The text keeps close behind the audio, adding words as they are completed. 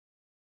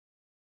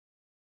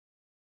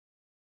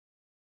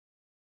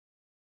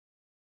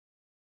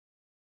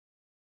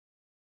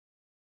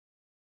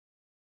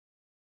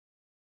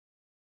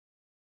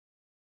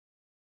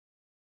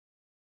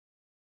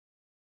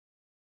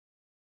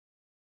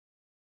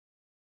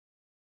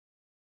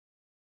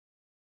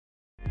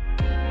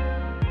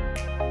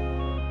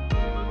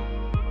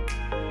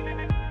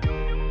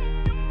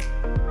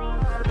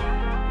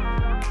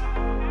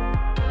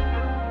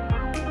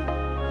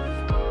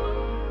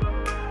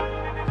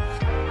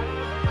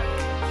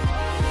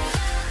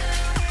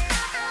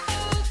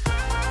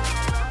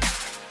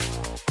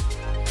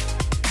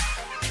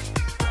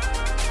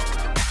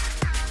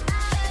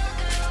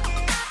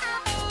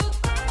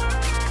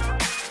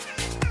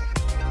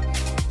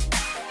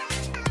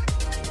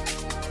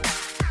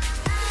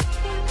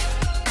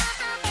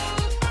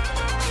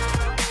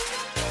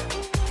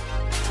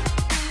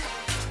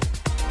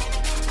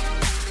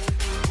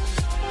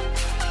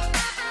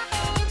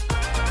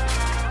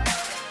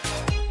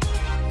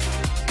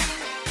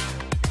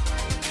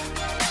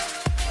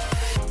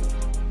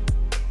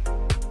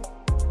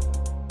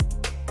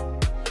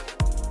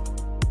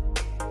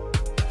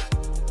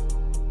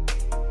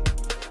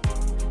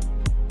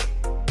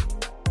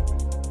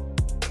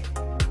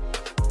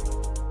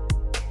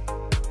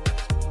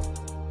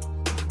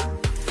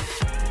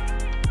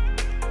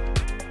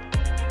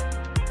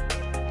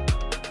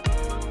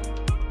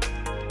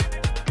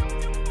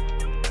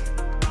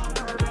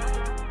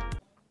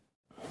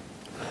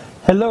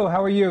Hello,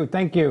 how are you?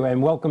 Thank you,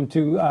 and welcome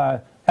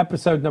to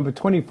episode number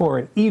 24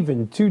 at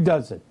Even 2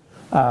 Dozen.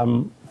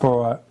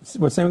 For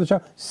what's the name of the show?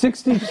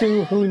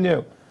 62 Who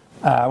Knew.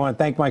 I want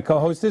to thank my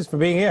co-hostess for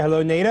being here.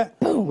 Hello, Nada.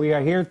 We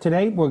are here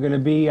today. We're going to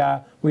be,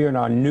 we are in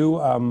our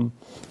new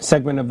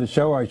segment of the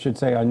show, or I should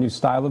say our new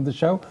style of the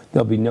show.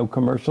 There'll be no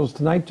commercials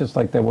tonight, just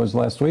like there was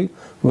last week.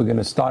 We're going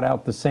to start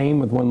out the same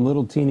with one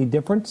little teeny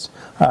difference.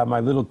 My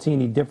little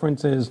teeny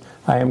difference is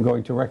I am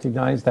going to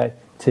recognize that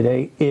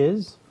today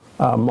is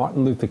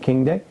Martin Luther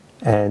King Day.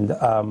 And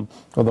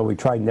although we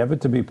try never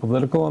to be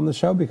political on the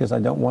show because I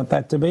don't want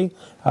that to be,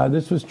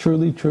 this was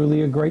truly,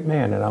 truly a great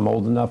man. And I'm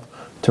old enough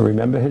to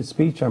remember his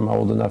speech. I'm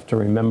old enough to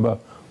remember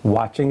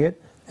watching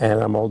it. And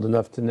I'm old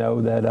enough to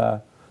know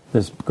that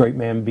this great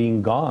man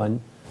being gone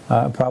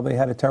probably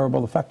had a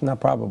terrible effect. Not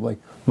probably,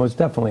 most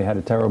definitely had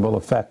a terrible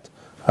effect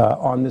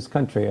on this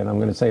country. And I'm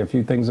going to say a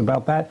few things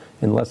about that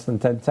in less than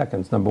 10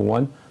 seconds. Number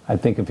one, I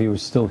think if he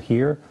was still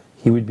here,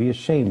 he would be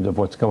ashamed of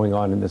what's going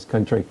on in this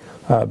country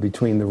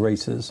between the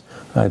races.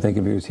 I think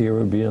if he was here, it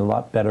would be in a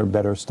lot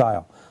better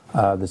style.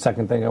 The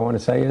second thing I want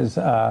to say is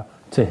to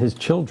his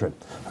children,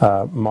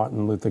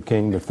 Martin Luther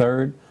King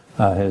III,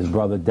 his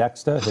brother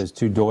Dexter, his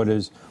two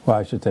daughters, well,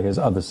 I should say his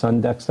other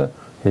son Dexter,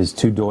 his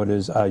two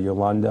daughters,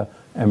 Yolanda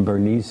and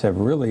Bernice, have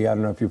really, I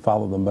don't know if you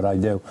follow them, but I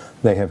do,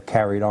 they have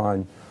carried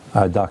on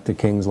Dr.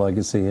 King's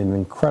legacy in an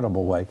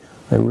incredible way.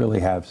 They really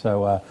have.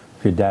 So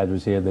if your dad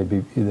was here,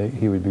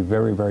 he would be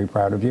very, very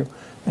proud of you.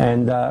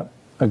 And a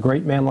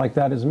great man like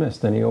that is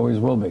missed, and he always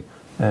will be.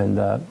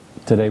 And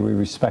today we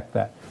respect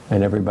that,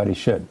 and everybody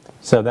should.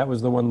 So that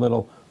was the one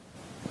little,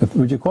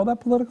 would you call that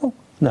political?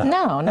 No,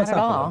 not at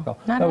all.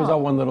 That was our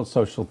one little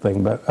social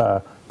thing, but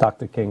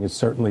Dr. King is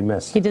certainly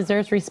missed. He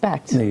deserves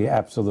respect. He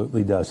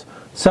absolutely does.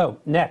 So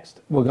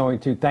next, we're going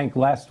to thank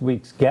last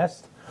week's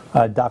guest,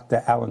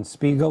 Dr. Alan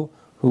Spiegel,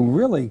 who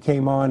really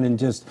came on and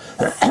just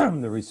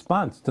the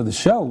response to the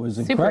show was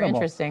incredible. Super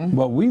interesting.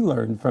 What we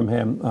learned from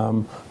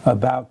him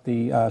about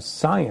the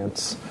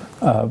science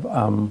of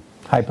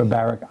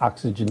hyperbaric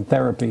oxygen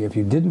therapy. If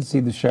you didn't see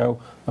the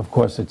show, of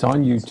course, it's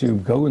on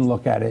YouTube. Go and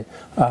look at it.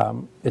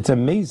 It's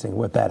amazing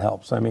what that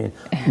helps. I mean,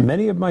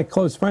 many of my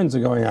close friends are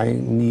going, I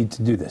need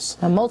to do this.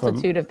 A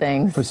multitude of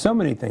things. For so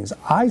many things.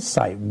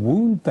 Eyesight,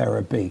 wound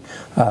therapy,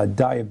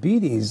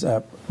 diabetes,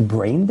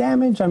 brain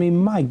damage. I mean,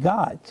 my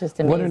God. Just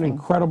amazing. What an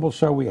incredible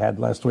show we had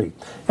last week.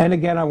 And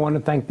again, I want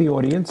to thank the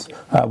audience.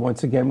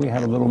 Once again, we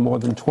had a little more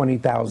than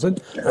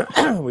 20,000.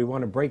 We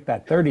want to break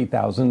that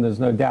 30,000, there's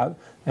no doubt.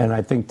 And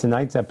I think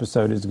tonight's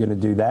episode is going to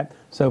do that.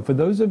 So for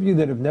those of you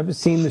that have never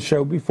seen the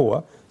show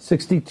before,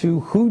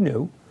 62 Who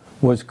Knew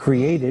was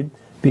created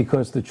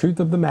because the truth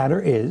of the matter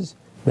is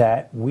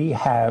that we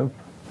have,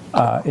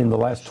 in the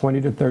last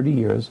 20 to 30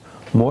 years,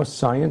 more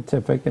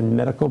scientific and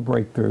medical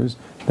breakthroughs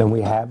than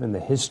we have in the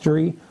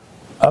history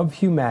of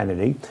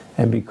humanity.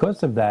 And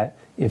because of that,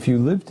 if you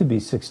live to be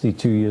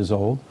 62 years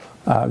old,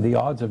 the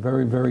odds are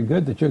very, very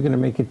good that you're going to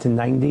make it to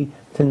 90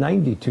 to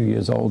 92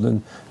 years old.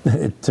 And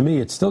to me,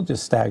 it's still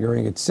just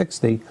staggering at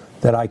 60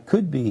 that I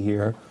could be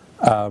here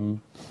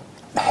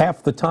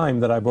half the time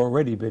that I've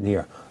already been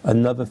here,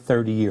 another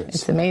 30 years.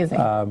 It's amazing.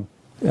 We're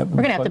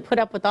going to have to put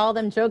up with all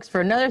them jokes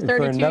for another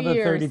 32 years. For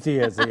another 32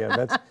 years,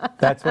 yeah.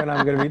 That's when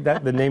I'm going to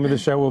be, the name of the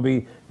show will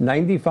be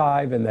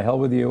 95, and the hell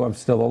with you, I'm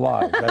still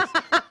alive.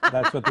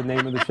 That's what the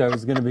name of the show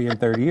is going to be in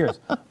 30 years.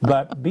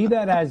 But be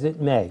that as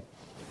it may,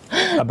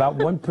 about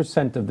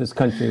 1% of this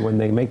country, when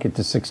they make it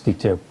to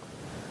 62,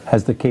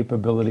 has the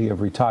capability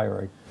of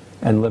retiring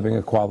and living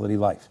a quality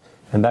life.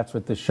 And that's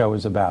what this show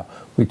is about.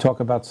 We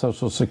talk about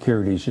Social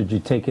Security. Should you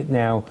take it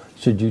now?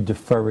 Should you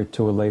defer it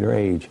to a later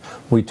age?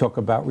 We talk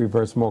about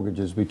reverse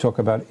mortgages. We talk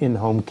about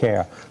in-home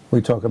care.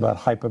 We talk about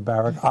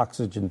hyperbaric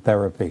oxygen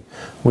therapy.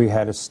 We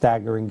had a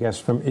staggering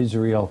guest from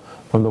Israel,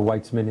 from the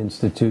Weizmann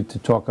Institute, to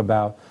talk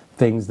about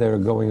things that are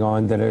going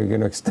on that are going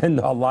to extend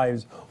our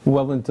lives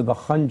well into the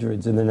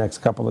hundreds in the next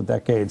couple of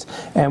decades.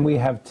 And we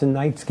have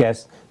tonight's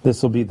guest.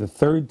 This will be the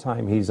third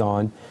time he's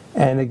on.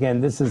 And again,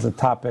 this is a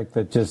topic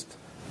that just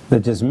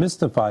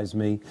mystifies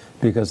me,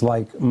 because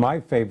like my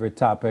favorite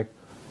topic,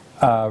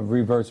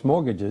 reverse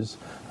mortgages,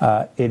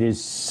 it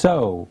is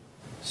so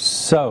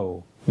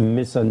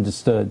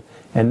misunderstood.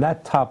 And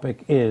that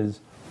topic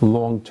is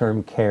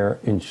long-term care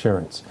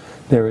insurance.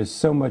 There is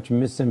so much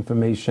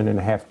misinformation and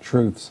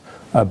half-truths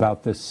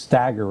about this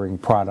staggering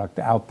product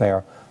out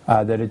there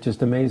that it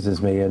just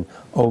amazes me. And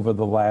over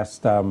the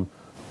last,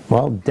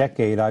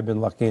 decade, I've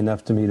been lucky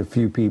enough to meet a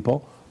few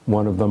people.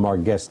 One of them, our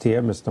guest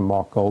here, Mr.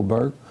 Mark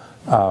Goldberg.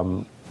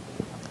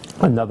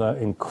 Another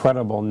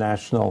incredible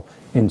national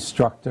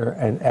instructor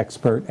and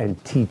expert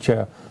and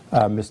teacher,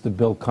 Mr.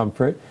 Bill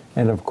Comfort.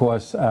 And of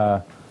course,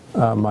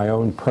 my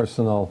own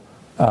personal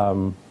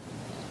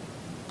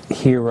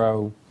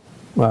hero,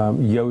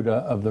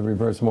 Yoda of the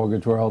reverse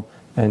mortgage world,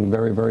 and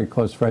very, very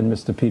close friend,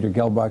 Mr. Peter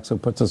Gelbach, who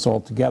puts us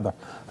all together.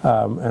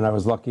 And I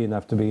was lucky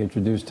enough to be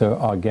introduced to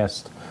our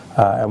guest,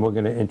 and we're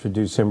going to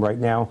introduce him right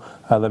now.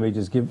 Let me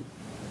just give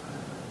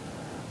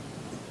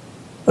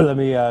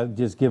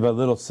a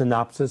little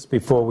synopsis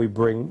before we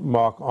bring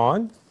Mark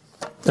on.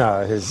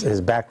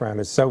 His background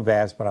is so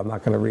vast, but I'm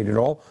not going to read it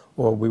all,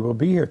 or we will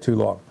be here too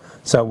long.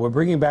 So we're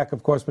bringing back,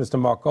 of course, Mr.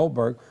 Mark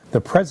Goldberg, the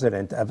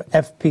president of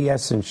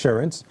FPS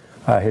Insurance.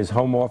 His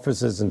home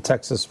office is in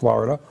Texas,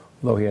 Florida,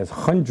 although he has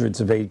hundreds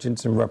of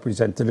agents and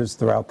representatives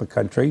throughout the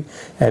country.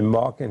 And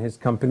Mark and his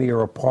company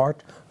are a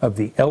part of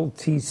the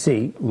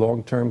LTC,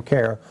 Long-Term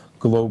Care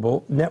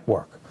Global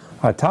Network.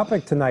 Our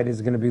topic tonight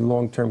is going to be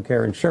long-term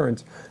care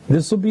insurance.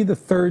 This will be the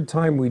third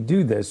time we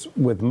do this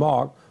with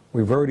Mark.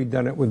 We've already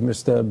done it with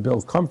Mr.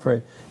 Bill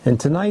Comfort. And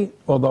tonight,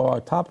 although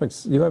our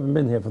topics, you haven't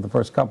been here for the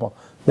first couple,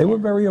 they were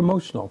very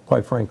emotional,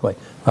 quite frankly.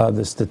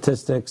 The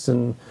statistics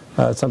and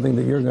something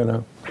that you're going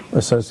to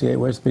associate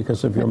with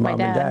because of your mom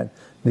and dad.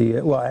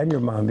 And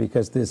your mom,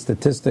 because the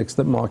statistics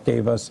that Mark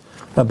gave us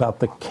about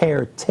the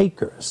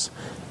caretakers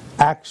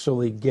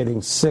actually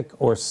getting sick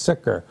or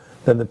sicker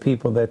than the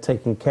people they're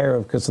taking care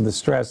of because of the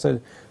stress.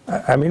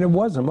 I mean, it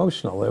was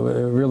emotional.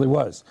 It really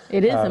was.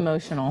 It is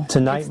emotional.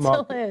 Tonight, it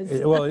Mark, still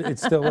is. Well, it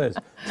still is.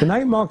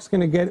 Tonight, Mark's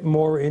going to get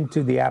more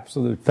into the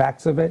absolute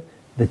facts of it,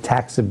 the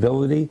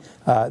taxability,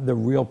 the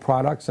real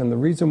products. And the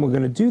reason we're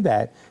going to do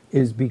that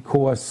is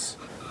because,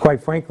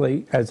 quite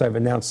frankly, as I've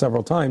announced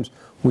several times,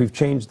 we've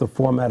changed the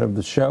format of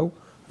the show.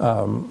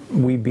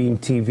 WeBeam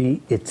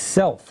TV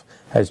itself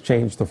has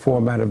changed the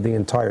format of the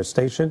entire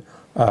station.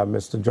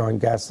 Mr. John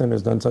Gaston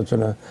has done such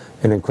an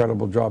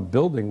incredible job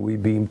building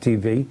WeBeam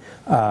TV,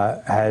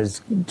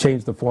 has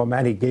changed the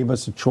format. He gave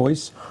us a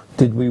choice.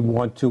 Did we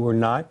want to or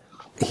not?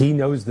 He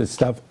knows this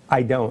stuff.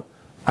 I don't.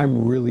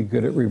 I'm really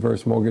good at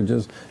reverse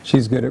mortgages.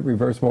 She's good at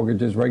reverse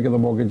mortgages, regular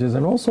mortgages,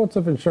 and all sorts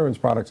of insurance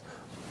products.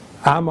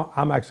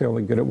 I'm actually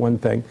only good at one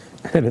thing,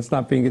 and it's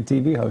not being a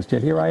TV host.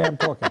 Yet here I am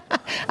talking.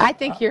 I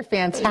think you're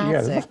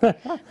fantastic. Yes.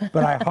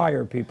 But I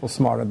hire people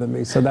smarter than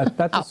me, so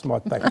that's a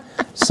smart thing.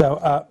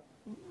 So,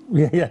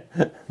 yeah,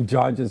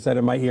 John just said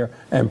in my ear,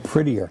 and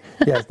prettier.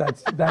 Yes,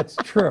 that's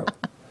true.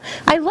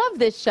 I love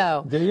this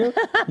show. Do you?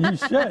 You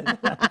should.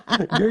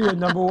 You're your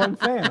number one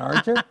fan,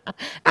 aren't you?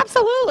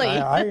 Absolutely.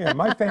 I am.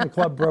 My fan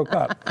club broke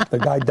up. The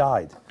guy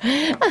died.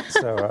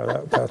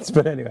 So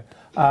but anyway.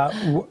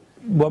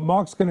 What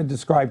Mark's going to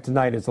describe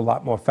tonight is a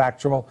lot more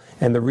factual,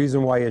 and the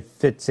reason why it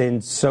fits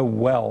in so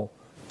well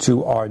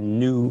to our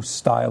new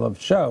style of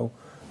show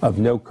of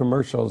no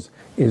commercials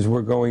is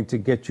we're going to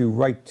get you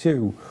right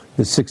to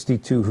the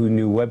 62 Who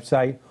Knew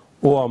website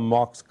or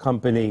Mark's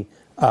company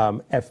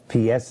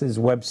FPS's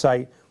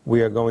website.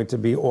 We are going to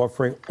be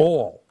offering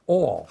all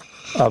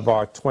of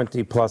our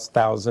 20+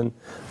 thousand,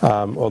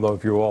 although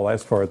if you all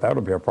ask for it,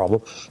 that'll be a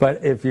problem.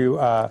 But if you,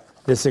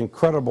 this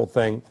incredible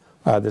thing,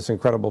 this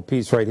incredible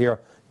piece right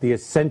here, the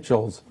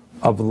essentials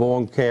of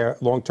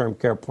long-term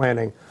care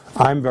planning.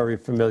 I'm very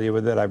familiar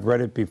with it. I've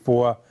read it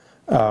before.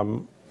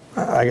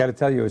 I got to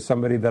tell you, as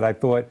somebody that I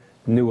thought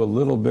knew a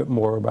little bit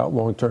more about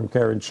long-term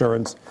care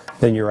insurance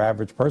than your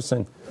average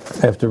person,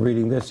 after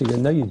reading this, you go,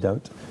 no, you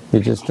don't. You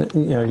just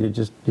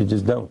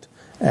don't.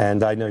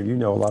 And I know you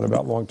know a lot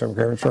about long-term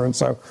care insurance,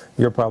 so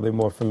you're probably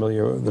more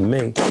familiar than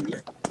me.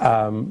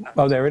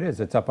 Oh, there it is.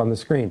 It's up on the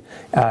screen.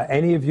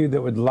 Any of you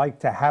that would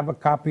like to have a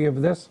copy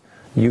of this,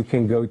 you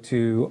can go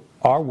to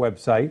our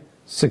website,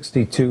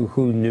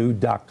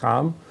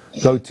 62whoknew.com.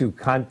 Go to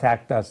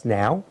Contact Us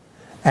Now,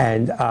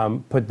 and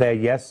put there,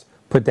 yes,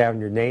 put down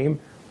your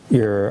name,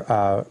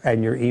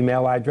 and your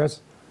email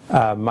address.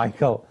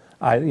 Michael,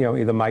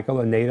 either Michael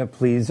or Nada,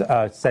 please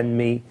send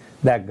me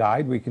that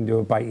guide. We can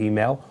do it by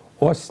email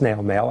or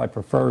snail mail. I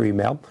prefer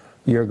email.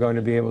 You're going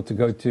to be able to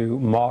go to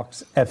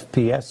Mark's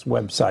FPS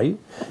website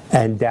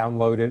and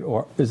download it,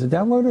 or is it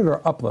downloaded or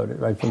uploaded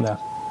right from there?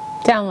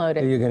 Download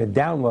it. You're going to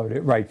download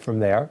it right from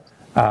there.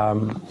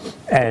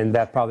 And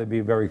that'll probably be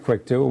very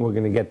quick too. And we're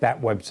going to get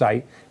that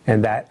website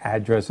and that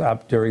address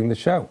up during the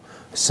show.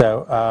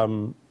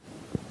 So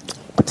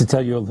to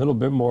tell you a little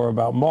bit more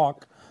about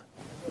Mark,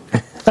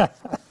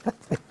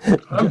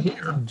 I'm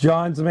here.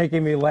 John's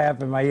making me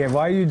laugh in my ear.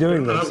 Why are you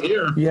doing this? I'm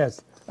here.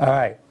 Yes. All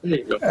right. There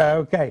you go.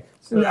 Okay.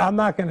 So I'm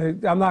not going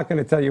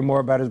to tell you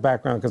more about his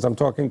background because I'm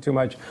talking too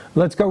much.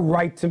 Let's go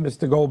right to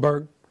Mr.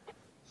 Goldberg.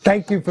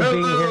 Thank you for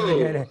being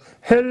here again.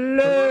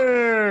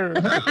 Hello.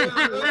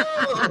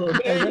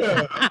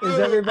 Is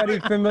everybody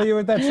familiar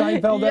with that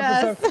Seinfeld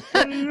episode?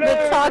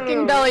 The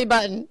talking belly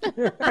button.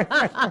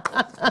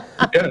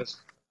 Yes.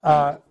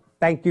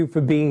 Thank you for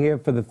being here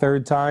for the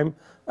third time.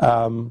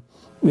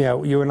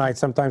 You and I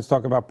sometimes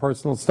talk about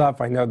personal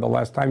stuff. I know the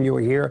last time you were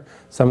here,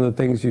 some of the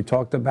things you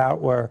talked about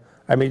were,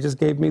 just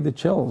gave me the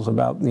chills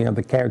about,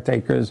 the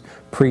caretakers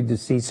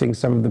predeceasing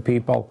some of the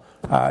people.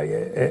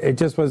 It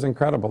just was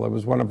incredible. It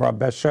was one of our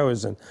best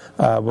shows, and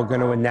we're going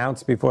to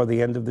announce before the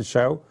end of the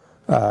show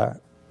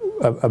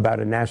about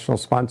a national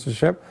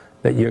sponsorship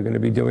that you're going to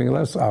be doing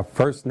with us, our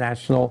first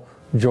national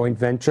joint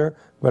venture.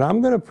 But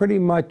I'm going to pretty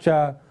much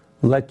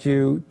let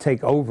you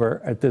take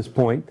over at this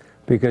point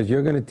because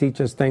you're going to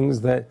teach us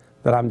things that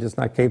I'm just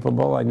not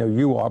capable. I know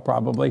you are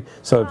probably.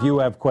 So if you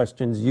have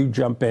questions, you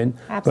jump in.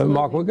 Absolutely. But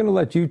Mark, we're going to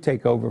let you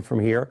take over from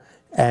here.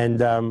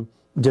 And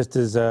just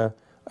as a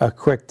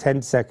quick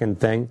 10-second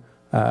thing,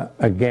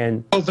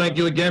 again. Well, thank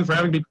you again for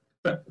having me.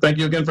 Thank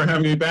you again for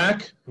having me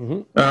back.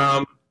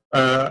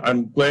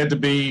 I'm glad to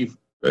be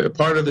a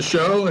part of the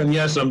show. And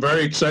yes, I'm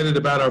very excited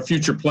about our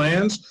future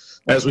plans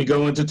as we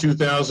go into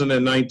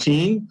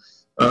 2019,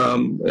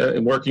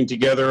 and working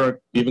together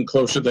even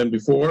closer than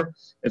before,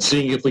 and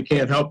seeing if we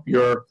can't help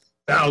your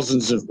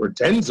thousands or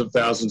tens of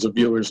thousands of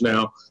viewers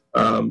now,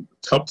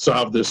 help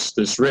solve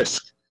this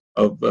risk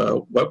of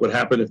what would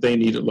happen if they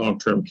needed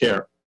long-term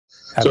care.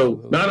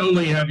 Absolutely. So not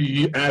only have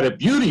you added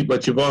beauty,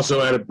 but you've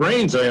also added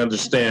brains, I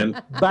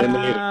understand.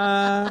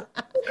 Yeah.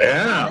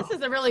 This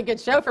is a really good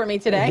show for me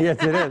today. Yes,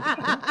 it is.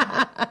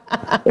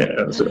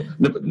 Yeah, so,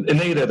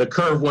 Anita, the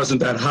curve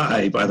wasn't that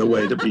high, by the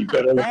way, to be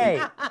better.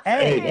 Hey.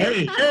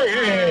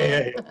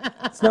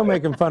 It's no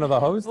making fun of the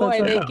host.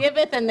 Boy, they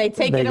giveth and they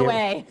take it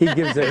away. He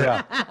gives it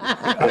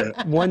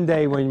up. One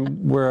day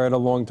when we're at a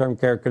long-term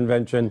care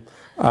convention,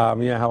 you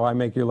know how I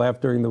make you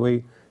laugh during the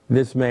week?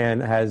 This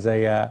man has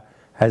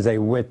a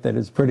wit that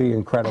is pretty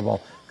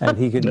incredible, and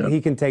he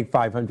can take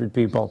 500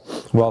 people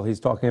while he's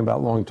talking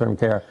about long-term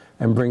care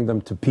and bring them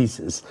to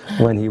pieces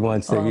when he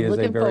wants to.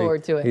 Looking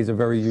forward to it. He's a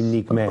very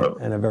unique man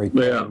and a very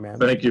caring man.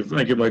 Thank you,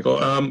 Michael.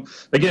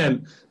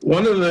 Again,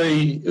 one of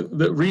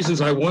the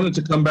reasons I wanted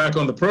to come back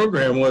on the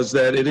program was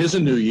that it is a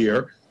new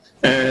year,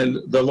 and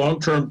the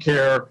long-term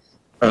care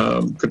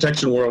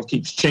protection world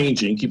keeps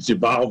changing, keeps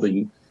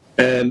evolving,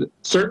 and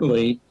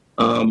certainly.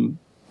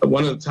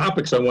 One of the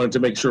topics I wanted to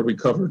make sure we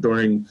cover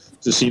during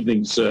this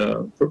evening's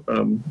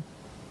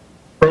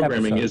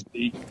programming is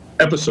the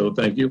episode,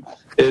 thank you,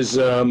 is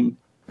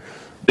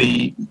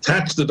the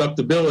tax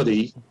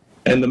deductibility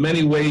and the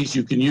many ways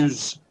you can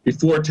use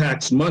before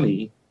tax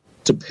money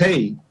to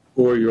pay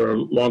for your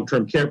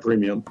long-term care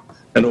premium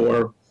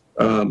or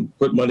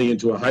put money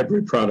into a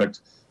hybrid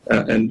product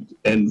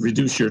and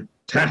reduce your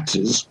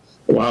taxes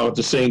while at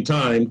the same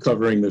time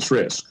covering this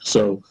risk.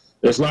 So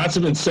there's lots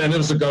of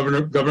incentives the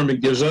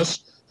government gives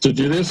us to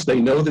do this.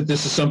 They know that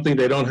this is something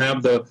they don't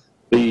have the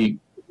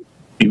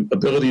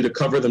ability to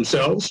cover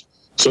themselves,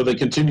 so they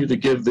continue to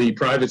give the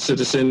private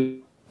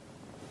citizen.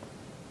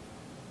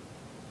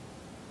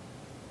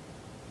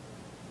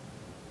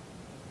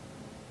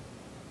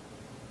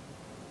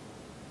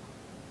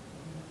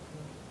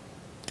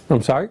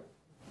 I'm sorry?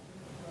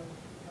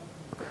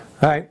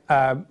 All right,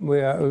 we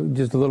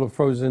just a little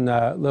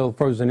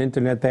frozen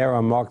internet there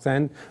on Mark's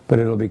end, but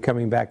it'll be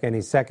coming back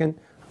any second.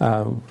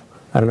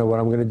 I don't know what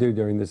I'm going to do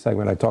during this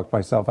segment. I talked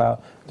myself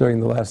out during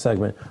the last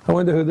segment. I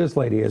wonder who this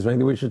lady is.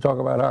 Maybe we should talk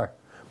about her.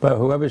 But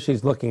whoever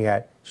she's looking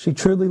at, she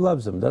truly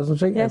loves him, doesn't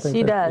she? Yes,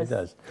 she does. She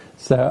does.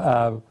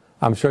 So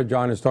I'm sure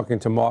John is talking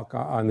to Mark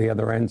on the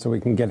other end, so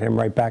we can get him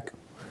right back.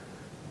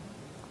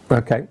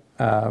 Okay.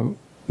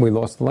 We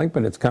lost the link,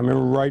 but it's coming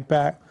right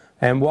back.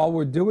 And while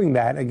we're doing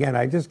that, again,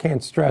 I just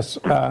can't stress,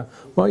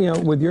 well, you know,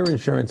 with your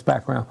insurance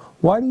background,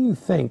 why do you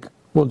think,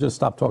 we'll just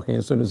stop talking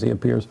as soon as he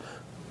appears,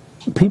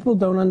 people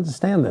don't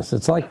understand this.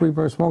 It's like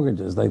reverse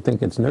mortgages. They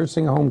think it's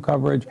nursing home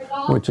coverage,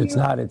 which it's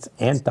not. It's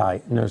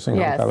anti-nursing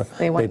home coverage.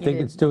 They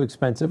think it's too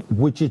expensive,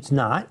 which it's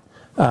not.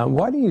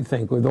 Why do you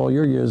think, with all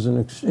your years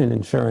in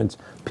insurance,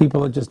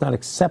 people are just not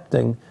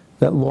accepting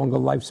that longer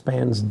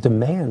lifespans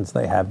demands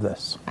they have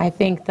this? I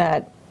think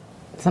that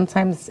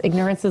sometimes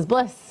ignorance is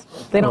bliss.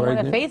 They don't want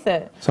to face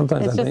it.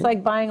 Sometimes it's just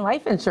like buying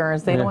life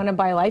insurance. They don't want to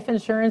buy life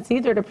insurance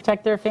either to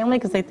protect their family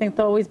because they think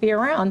they'll always be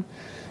around.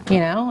 You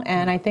know,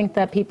 and I think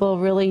that people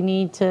really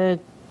need to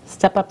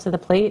step up to the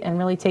plate and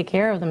really take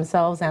care of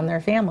themselves and their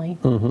family.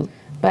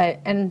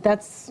 And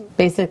that's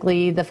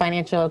basically the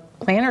financial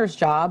planner's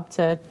job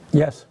to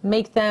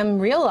make them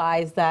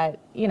realize that,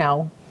 you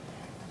know,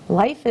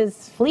 life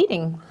is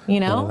fleeting, you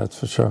know? Yeah, that's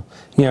for sure.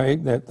 You know,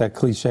 that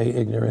cliche,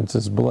 ignorance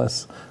is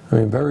bliss. I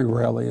mean, very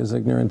rarely is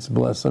ignorance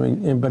bliss. I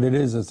mean, but it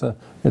is. It's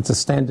a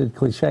standard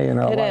cliche in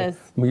our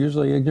life. It is.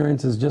 Usually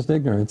ignorance is just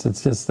ignorance.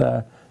 It's just...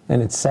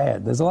 and it's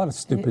sad. There's a lot of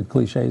stupid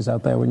cliches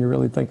out there when you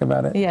really think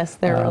about it. Yes,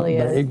 there really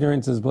is. But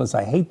ignorance is bliss.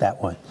 I hate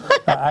that one.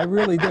 I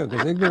really do,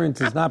 because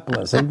ignorance is not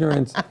bliss.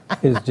 Ignorance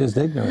is just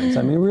ignorance.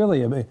 I mean,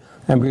 really.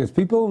 And because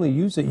people only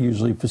use it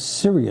usually for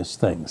serious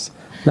things.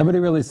 Nobody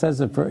really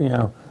says it for, you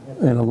know,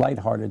 in a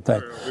lighthearted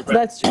thing.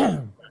 That's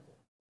true.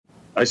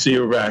 I see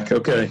you're back.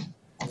 Okay.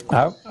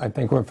 Oh, I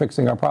think we're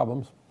fixing our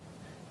problems.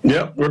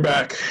 Yep, we're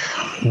back.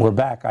 We're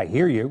back. I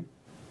hear you.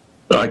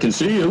 I can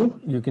see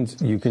you. You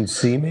can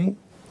see me?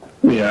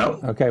 Yeah.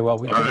 Okay, well,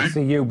 we couldn't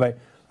see you, but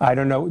I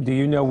don't know. Do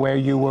you know where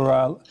you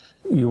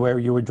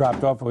were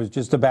dropped off? It was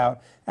just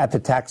about at the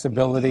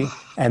taxability,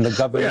 and the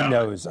government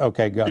knows.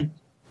 Okay, go.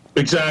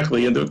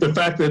 Exactly, and the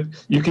fact that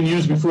you can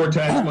use before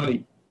tax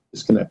money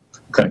disconnect.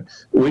 Okay,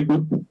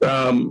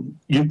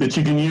 that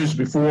you can use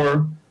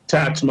before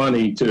tax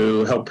money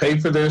to help pay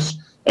for this,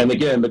 and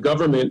again, the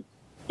government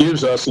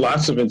gives us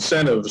lots of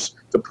incentives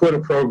to put a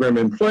program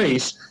in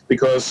place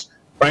because.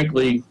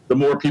 Frankly, the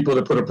more people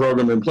that put a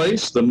program in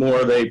place, the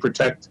more they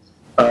protect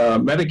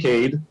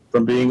Medicaid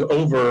from being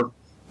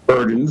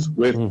overburdened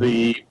with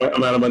the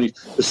amount of money.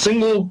 The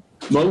single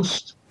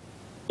most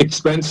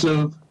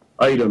expensive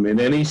item in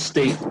any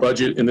state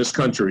budget in this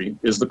country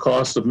is the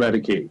cost of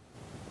Medicaid.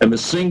 And the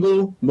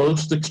single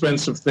most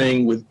expensive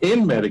thing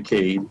within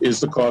Medicaid is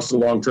the cost of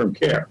long-term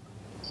care.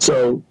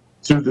 So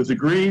to the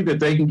degree that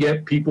they can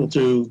get people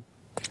to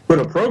put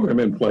a program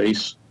in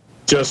place,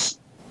 just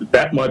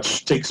that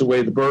much takes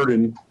away the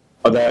burden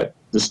of that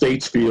the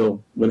states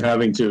feel when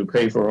having to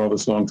pay for all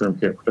this long-term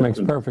care. Makes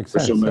perfect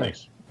sense. So many.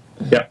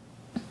 Yeah.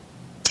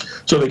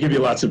 So they give you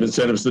lots of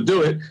incentives to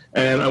do it,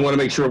 and I want to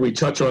make sure we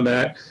touch on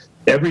that.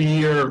 Every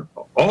year,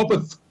 all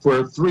but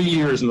for 3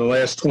 years in the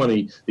last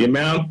 20, the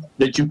amount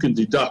that you can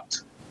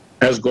deduct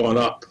has gone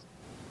up.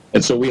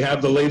 And so we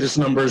have the latest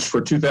numbers for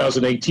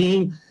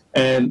 2018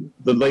 and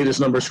the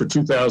latest numbers for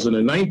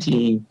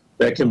 2019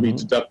 that can be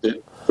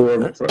deducted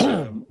for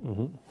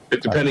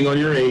depending on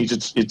your age.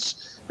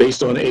 It's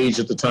based on age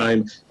at the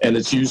time, and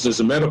it's used as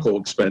a medical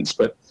expense.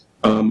 But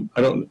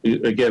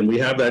again, we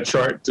have that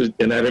chart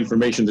and that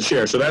information to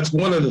share. So that's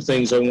one of the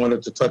things I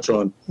wanted to touch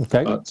on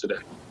today.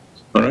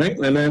 All right,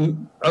 and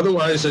then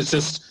otherwise, it's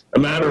just a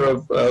matter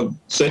of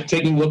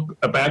taking a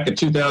look back at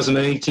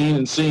 2018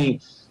 and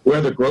seeing where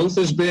the growth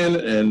has been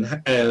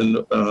and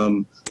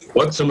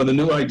what some of the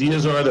new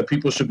ideas are that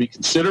people should be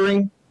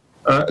considering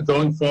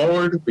going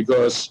forward.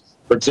 Because,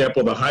 for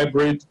example, the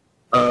hybrid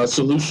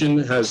solution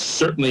has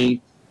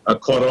certainly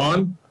caught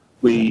on.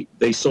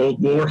 They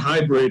sold more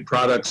hybrid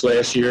products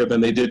last year than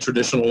they did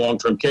traditional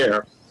long-term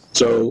care.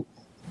 So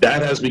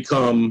that has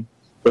become,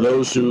 for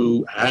those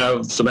who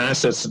have some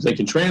assets that they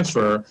can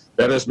transfer,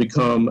 that has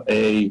become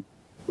a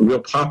real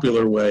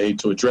popular way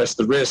to address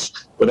the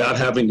risk without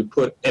having to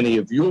put any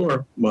of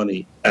your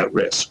money at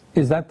risk.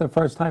 Is that the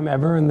first time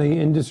ever in the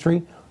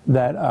industry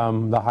that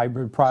the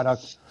hybrid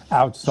product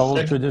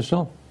outsold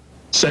traditional?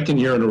 Second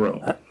year in a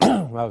row.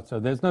 Well, so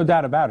there's no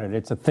doubt about it.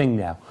 It's a thing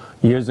now.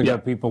 Years ago,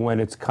 people went,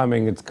 it's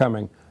coming, it's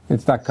coming.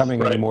 It's not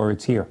coming anymore,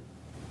 it's here.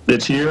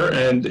 It's here,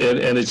 and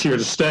it's here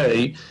to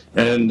stay.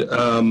 And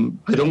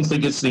I don't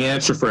think it's the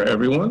answer for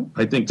everyone.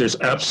 I think there's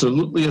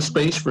absolutely a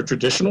space for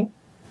traditional,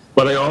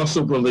 but I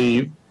also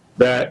believe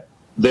that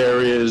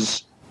there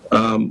is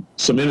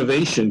some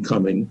innovation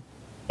coming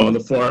on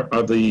the part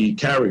of the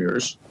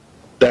carriers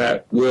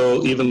that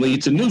will even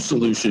lead to new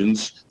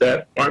solutions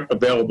that aren't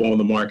available on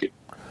the market.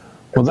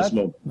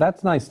 Well,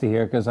 that's nice to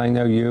hear, because I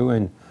know you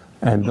and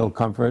Bill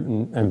Comfort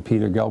and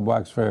Peter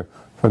Gelbwaks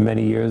for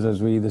many years,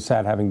 as we either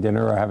sat having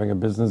dinner or having a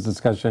business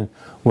discussion,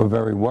 were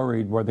very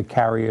worried. Were the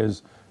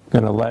carriers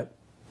going to let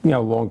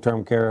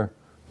long-term care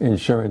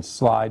insurance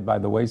slide by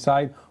the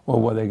wayside,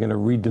 or were they going to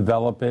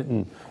redevelop it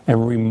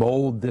and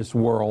remold this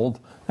world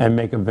and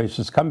make a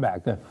vicious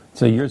comeback?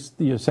 So you're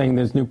saying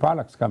there's new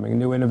products coming,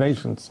 new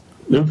innovations.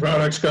 New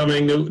products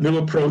coming, new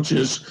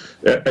approaches.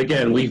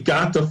 Again, we've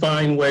got to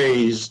find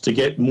ways to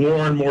get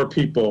more and more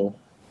people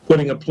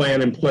putting a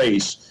plan in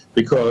place,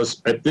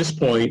 because at this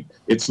point,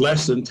 it's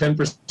less than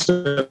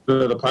 10%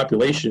 of the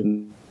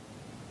population.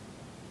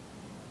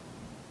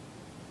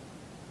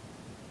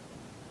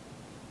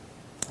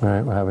 All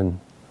right, we're having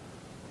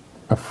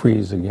a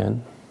freeze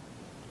again.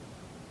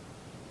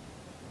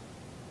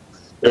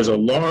 There's a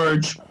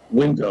large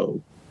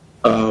window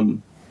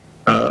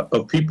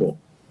of people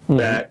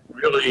that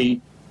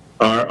really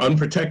are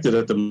unprotected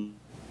at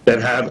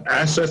that have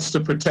assets to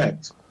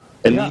protect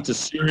and need to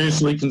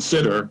seriously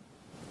consider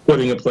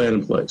putting a plan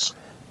in place.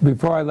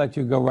 Before I let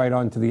you go right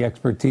on to the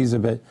expertise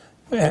of it,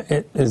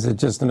 is it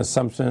just an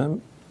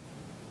assumption,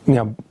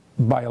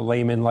 by a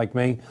layman like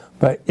me,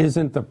 but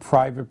isn't the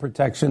private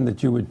protection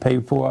that you would pay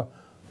for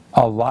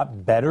a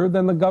lot better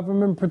than the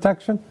government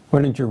protection?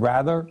 Wouldn't you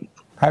rather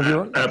have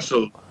your...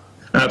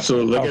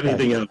 Absolutely. Like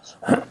anything else.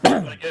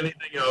 Like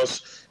anything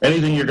else,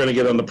 anything you're going to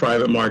get on the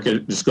private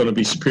market is going to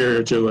be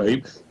superior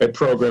to a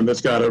program that's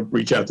got to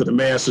reach out to the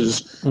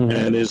masses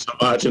and is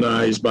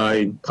homogenized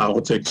by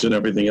politics and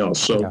everything else.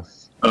 So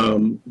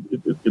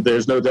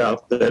there's no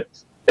doubt that,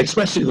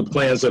 especially the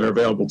plans that are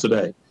available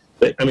today.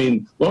 I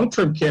mean,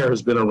 long-term care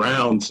has been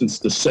around since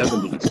the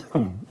 70s.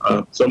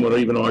 Some would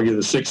even argue the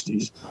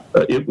 60s.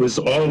 It was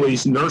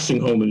always nursing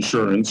home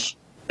insurance,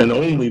 and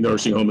only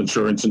nursing home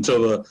insurance,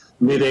 until the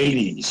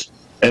mid-'80s.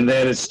 And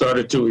then it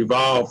started to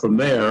evolve from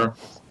there.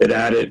 It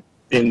added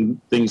in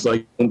things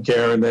like home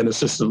care and then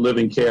assisted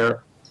living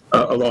care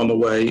along the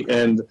way.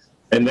 And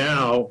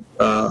now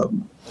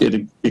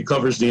it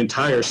covers the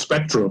entire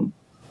spectrum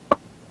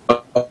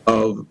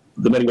of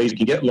the many ways you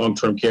can get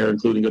long-term care,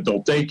 including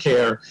adult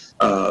daycare,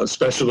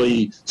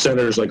 especially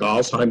centers like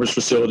Alzheimer's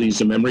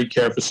facilities and memory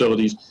care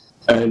facilities.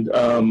 And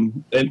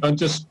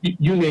just,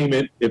 you name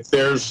it, if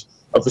there's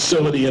a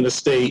facility in the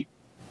state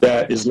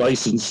that is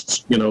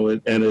licensed,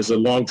 and is a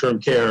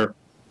long-term care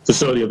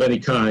facility of any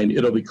kind,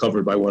 it'll be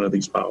covered by one of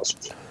these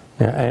policies.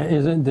 Yeah,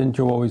 didn't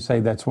you always say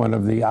that's one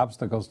of the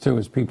obstacles too,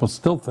 is people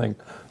still think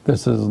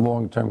this is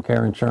long-term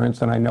care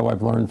insurance? And I know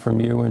I've learned from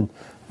you and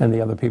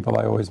the other people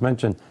I always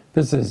mention,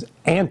 this is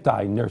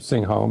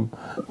anti-nursing home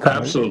coverage.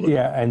 Absolutely.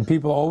 Yeah, and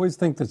people always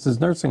think this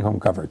is nursing home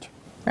coverage.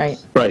 Right.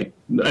 Right.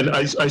 And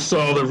I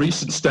saw the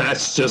recent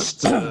stats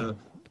just...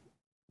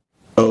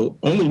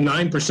 only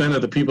 9%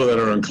 of the people that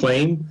are on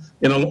claim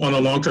on a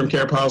long-term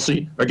care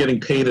policy are getting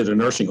paid at a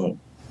nursing home.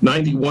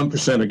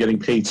 91% are getting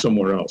paid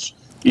somewhere else.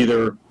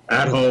 either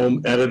at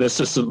home, at an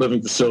assisted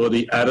living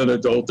facility, at an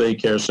adult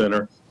daycare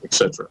center,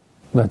 etc.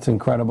 That's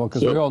incredible,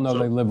 because we all know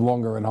they live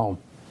longer at home.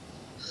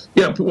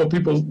 Yeah, well,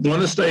 people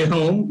want to stay at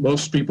home.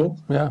 Most people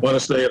want to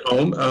stay at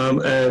home.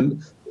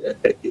 And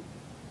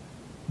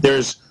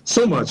there's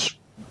so much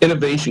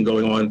innovation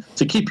going on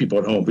to keep people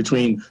at home,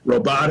 between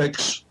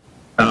robotics,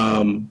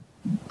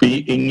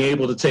 being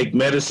able to take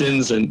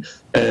medicines, and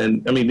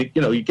I mean,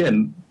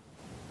 again,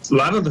 a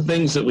lot of the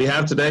things that we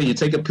have today, you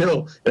take a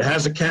pill, it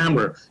has a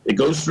camera, it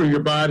goes through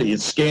your body,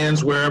 it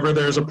scans wherever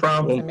there's a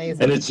problem,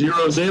 and it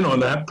zeroes in on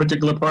that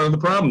particular part of the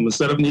problem.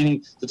 Instead of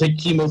needing to take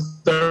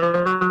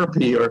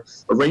chemotherapy or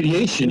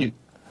radiation, you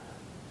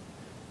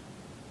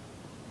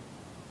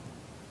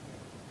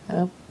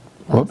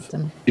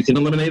can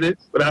eliminate it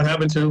without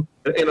having to.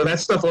 That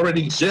stuff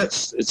already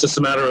exists. It's just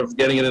a matter of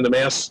getting it into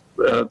mass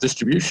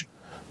distribution.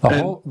 The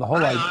whole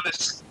idea.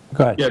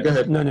 Go ahead. Yeah, go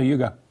ahead. No, you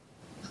go.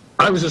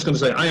 I was just going to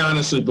say, I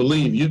honestly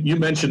believe, you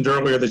mentioned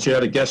earlier that you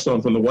had a guest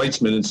on from the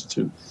Weizmann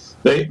Institute.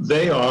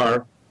 They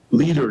are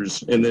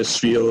leaders in this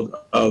field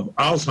of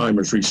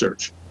Alzheimer's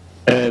research.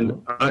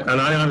 And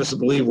I honestly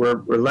believe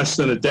we're less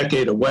than a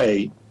decade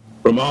away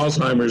from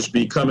Alzheimer's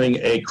becoming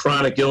a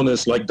chronic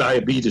illness like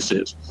diabetes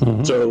is.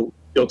 Mm-hmm. So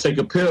you'll take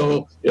a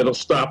pill, it'll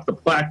stop the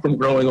plaque from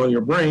growing on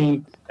your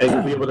brain, and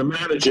you'll be able to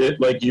manage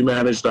it like you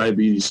manage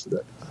diabetes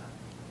today.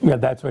 Yeah,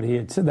 that's what he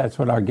had said. That's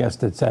what our guest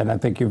had said. I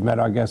think you've met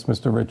our guest,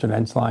 Mr. Richard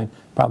Ensline.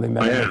 Probably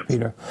met him with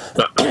Peter.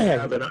 I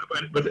haven't,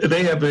 but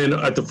they have been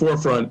at the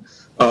forefront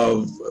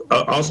of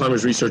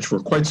Alzheimer's research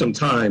for quite some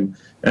time,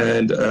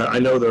 and I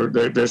know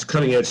there's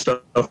cutting edge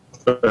stuff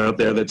out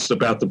there that's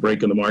about to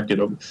break in the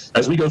market.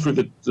 As we go through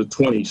the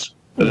 20s.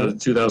 The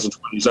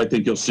 2020s, I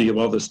think you'll see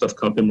all this stuff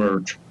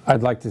emerge.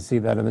 I'd like to see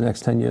that in the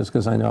next 10 years,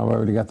 because I know I've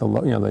already got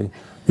the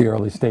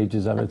early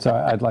stages of it. So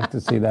I'd like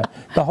to see that.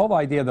 The whole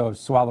idea, though, of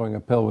swallowing a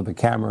pill with a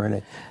camera in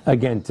it,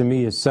 again, to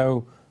me, is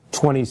so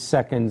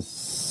 22nd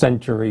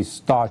century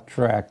Star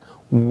Trek,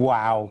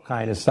 wow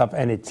kind of stuff.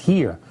 And it's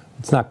here.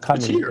 It's not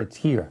coming. It's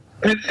here.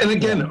 And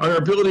again, our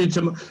ability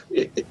to,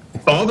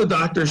 all the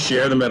doctors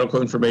share the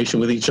medical information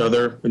with each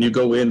other. When you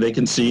go in, they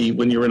can see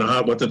when you're in a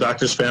hospital what the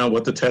doctors found,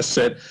 what the test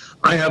said.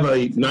 I have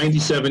a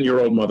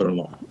 97-year-old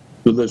mother-in-law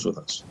who lives with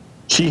us.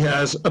 She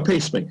has a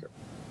pacemaker.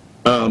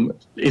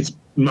 It's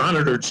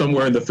monitored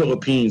somewhere in the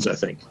Philippines, I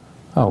think.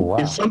 Oh, wow.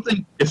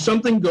 If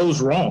something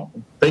goes wrong,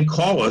 they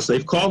call us.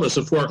 They've called us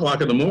at 4 o'clock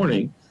in the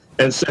morning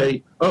and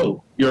say,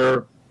 "Oh,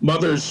 your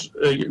mother's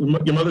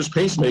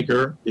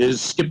pacemaker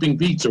is skipping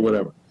beats or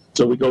whatever."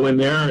 So we go in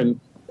there and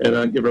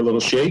give her a little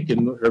shake,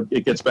 and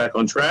it gets back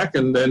on track.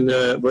 And then,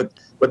 but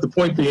the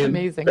point being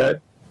that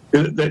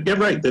you're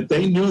right, that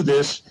they knew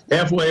this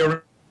halfway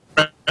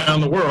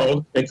around the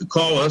world and could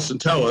call us and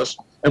tell us.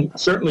 And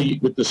certainly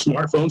with the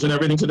smartphones and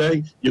everything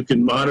today, you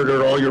can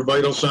monitor all your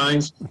vital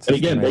signs. And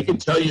again, they can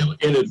tell you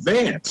in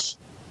advance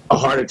a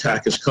heart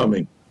attack is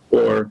coming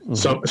or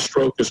a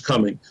stroke is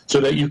coming, so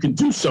that you can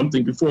do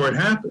something before it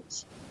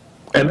happens.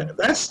 And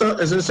that's,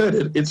 as I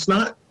said, it's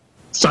not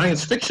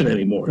science fiction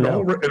anymore.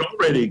 No. It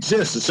already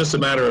exists. It's just a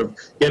matter of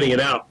getting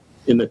it out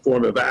in the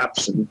form of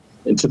apps and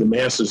into the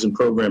masses and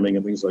programming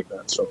and things like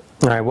that. So,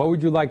 all right, what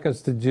would you like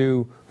us to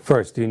do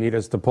first? Do you need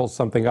us to pull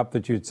something up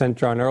that you'd sent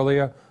John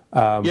earlier?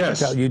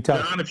 Yes.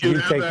 John, if you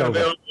have that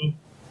available,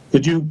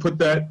 could you put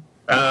that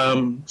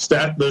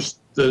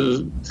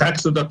the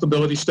tax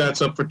deductibility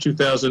stats up for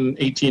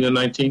 2018 and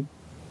 19?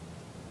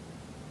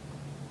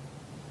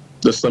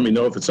 Just let me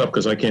know if it's up,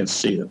 because I can't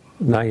see it.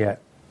 Not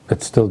yet.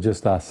 It's still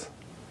just us.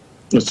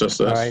 It's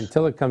just us. All right,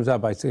 until it comes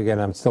up,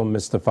 I'm still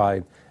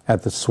mystified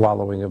at the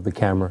swallowing of the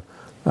camera.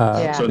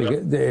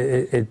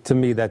 To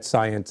me, that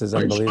science is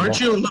unbelievable. Aren't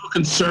you a little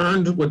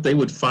concerned what they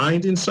would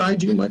find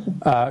inside you, Michael?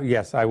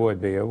 Yes, I would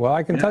be. Well,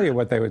 I can tell you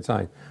what they would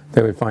find.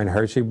 They would find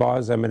Hershey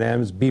bars,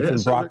 M&Ms, beef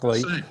and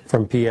broccoli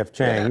from P.F.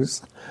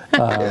 Chang's.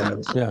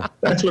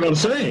 That's what I'm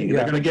saying.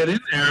 They're going to get in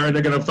there and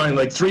they're going to find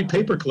like 3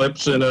 paper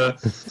clips and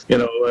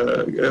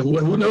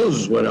who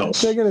knows what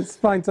else. They're going to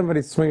find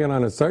somebody swinging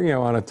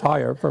on a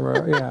tire from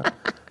a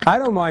I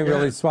don't mind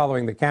really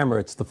swallowing the camera.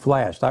 It's the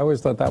flash. I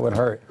always thought that would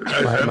hurt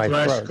my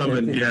throat.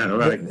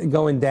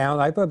 Going down.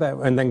 I thought that,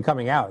 and then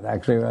coming out.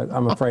 Actually,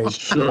 I'm afraid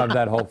of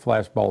that whole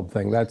flash bulb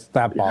thing. That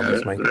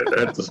bothers me.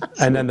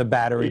 And then the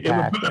battery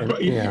pack.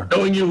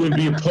 Knowing you would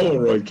be a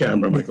Polaroid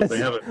camera, Michael. They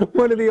have it.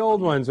 One of the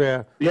old ones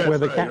where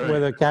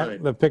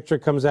the picture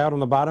comes out on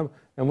the bottom.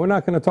 And we're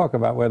not going to talk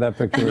about where that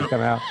picture would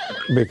come out,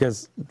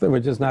 because we're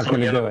just not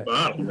going to do it.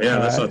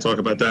 Let's not talk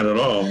about that at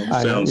all. It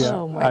sounds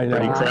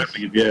pretty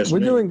crappy if you ask me.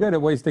 We're doing good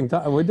at wasting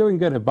time. We're doing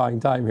good at buying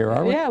time here,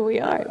 aren't we? Yeah, we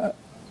are.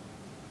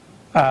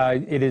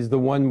 It is the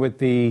one with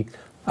the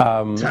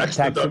tax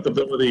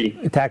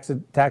deductibility. Tax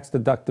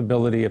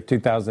deductibility of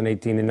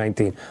 2018 and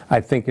 19.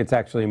 I think it's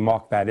actually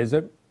marked that. Is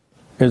it?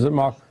 Is it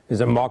marked? Is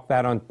it marked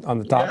that on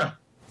the top?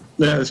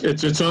 Yeah,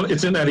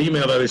 it's in that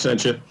email that I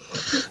sent you.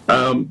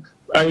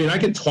 I mean, I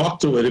can talk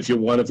to it if you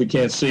want, if we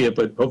can't see it,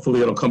 but hopefully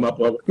it'll come up.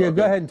 Go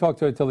ahead and talk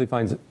to it till he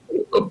finds it.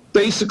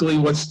 Basically,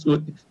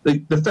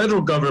 the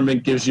federal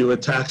government gives you a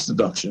tax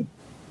deduction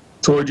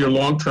toward your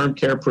long-term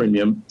care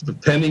premium,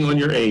 depending on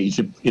your age.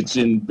 It's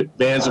in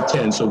bands of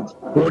 10. So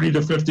 40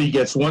 to 50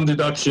 gets one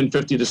deduction,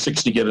 50 to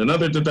 60 get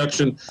another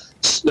deduction,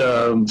 60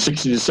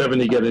 to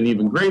 70 get an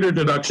even greater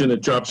deduction.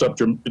 It jumps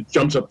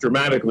up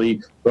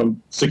dramatically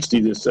from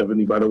 60 to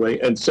 70, by the way,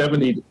 and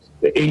 70 to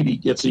 80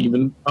 gets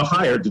even a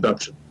higher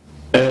deduction.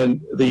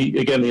 And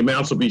the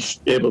amounts will be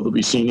able to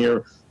be seen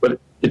here, but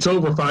it's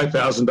over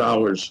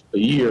 $5,000 a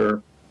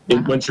year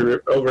once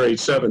you're over age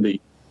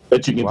 70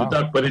 that you can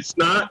deduct. But it's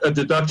not a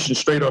deduction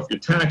straight off your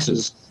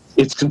taxes.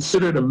 It's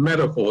considered a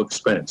medical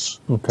expense.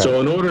 Okay. So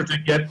in order to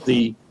get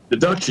the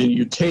deduction,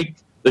 you take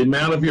the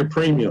amount of your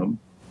premium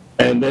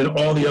and then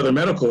all the other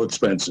medical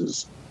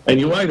expenses, and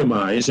you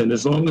itemize, and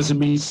as long as it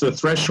meets the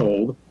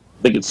threshold,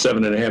 I think it's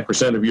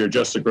 7.5% of your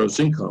adjusted gross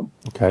income,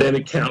 then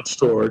it counts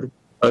toward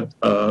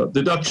a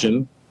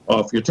deduction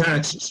off your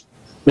taxes.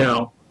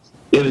 Now,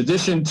 in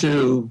addition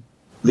to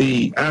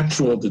the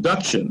actual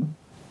deduction,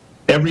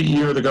 every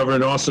year the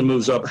government also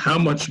moves up how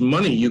much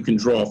money you can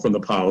draw from the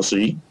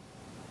policy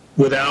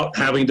without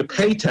having to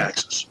pay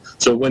taxes.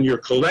 So when you're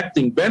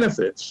collecting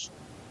benefits,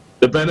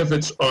 the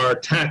benefits are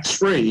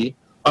tax-free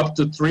up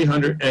to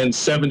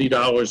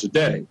 $370 a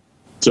day.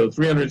 So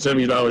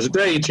 $370 a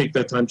day, you take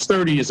that times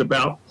 30, is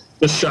about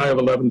just shy of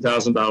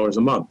 $11,000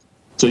 a month.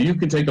 So you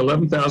can take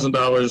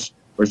 $11,000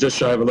 or just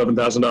shy of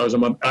 $11,000 a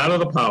month out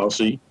of the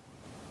policy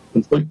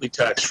completely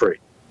tax-free.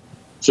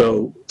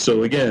 So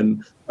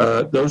again,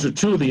 those are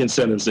two of the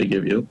incentives they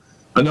give you.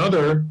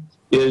 Another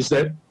is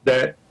that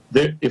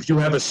if you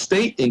have a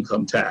state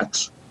income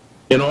tax,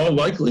 in all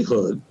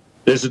likelihood,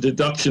 there's a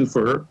deduction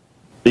for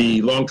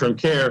the long-term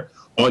care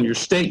on your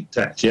state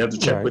tax. You have to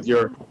check with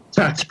your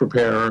tax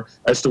preparer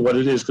as to what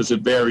it is, because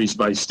it varies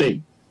by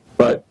state.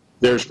 But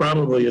there's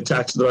probably a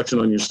tax deduction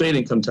on your state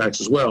income tax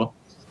as well.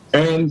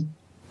 And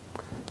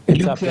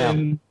it's up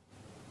now.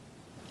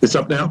 It's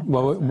up now?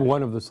 Well,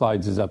 one of the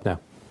slides is up now.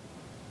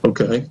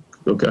 Okay,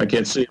 I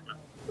can't see it.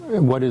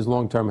 What is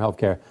long-term health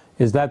care?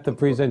 Is that the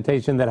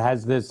presentation that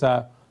has this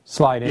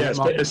slide in it? Yes,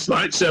 it's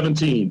slide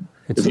 17.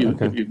 If you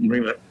can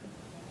bring that.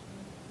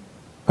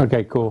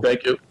 Okay, cool.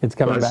 Thank you. It's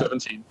coming slide back.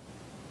 17.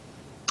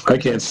 I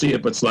can't see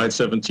it, but slide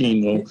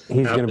 17 will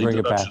He's have going to bring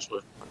it back.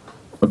 with.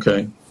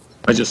 Okay.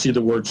 I just see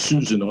the word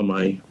Susan on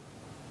my...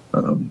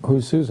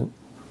 Who's Susan?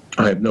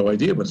 I have no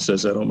idea, but it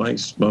says that on my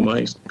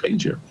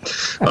page here.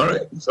 All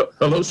right. So,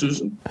 hello,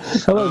 Susan.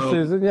 Hello,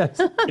 Susan. Yes.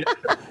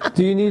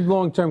 Do you need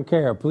long-term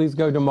care? Please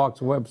go to Mark's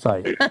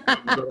website.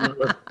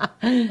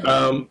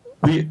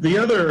 The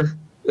other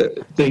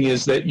thing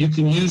is that you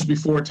can use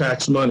before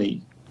tax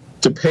money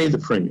to pay the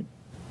premium.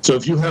 So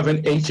if you have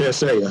an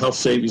HSA, a health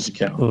savings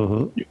account,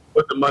 you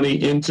put the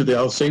money into the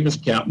health savings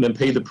account and then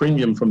pay the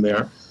premium from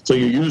there. So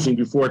you're using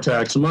before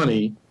tax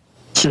money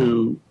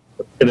to,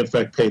 in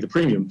effect, pay the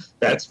premium.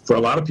 That's, for a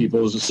lot of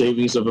people, is a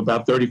savings of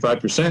about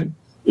 35%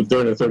 if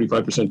they're in a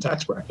 35%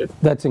 tax bracket.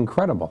 That's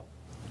incredible.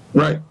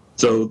 Right.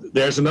 So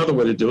there's another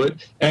way to do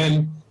it.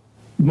 And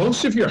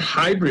most of your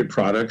hybrid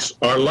products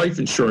are life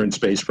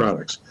insurance-based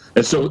products.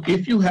 And so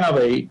if you have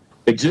a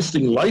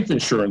existing life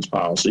insurance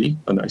policy,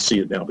 and I see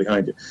it now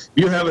behind you, if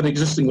you have an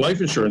existing life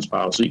insurance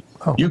policy,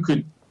 you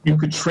could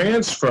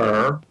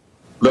transfer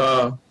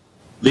the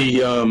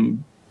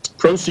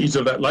proceeds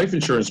of that life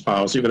insurance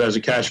policy, if it has a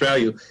cash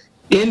value,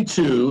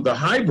 into the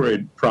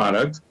hybrid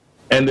product,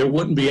 and there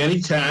wouldn't be any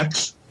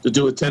tax to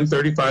do a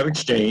 1035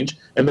 exchange,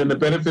 and then the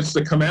benefits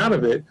that come out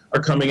of it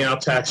are coming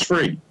out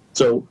tax-free.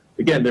 So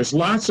again, there's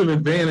lots of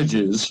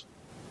advantages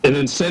and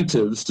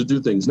incentives to do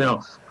things.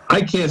 Now,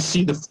 I can't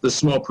see the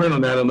small print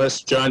on that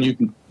unless, John, you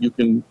can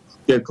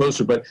get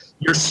closer, but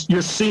you're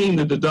seeing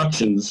the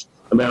deductions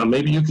amount.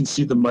 Maybe you can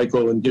see them,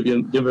 Michael, and give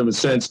him a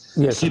sense.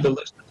 Yes. See the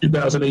list of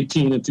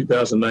 2018 and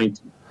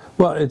 2019.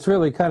 Well, it's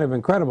really kind of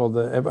incredible.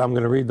 I'm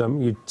going to read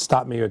them. You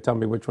stop me or tell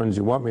me which ones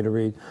you want me to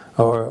read.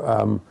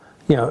 Or,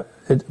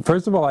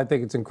 first of all, I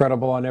think it's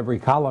incredible on every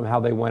column how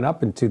they went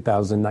up in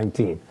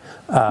 2019.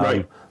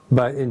 Right.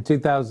 But in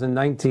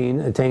 2019,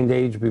 attained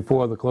age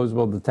before the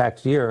closable of the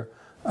tax year,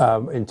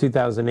 in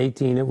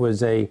 2018, it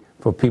was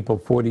for people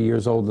 40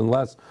 years old and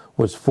less,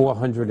 was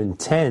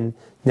 410.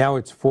 Now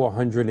it's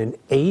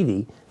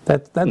 480.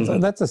 That's a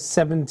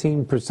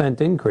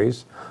 17%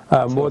 increase.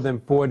 More than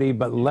 40,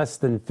 but less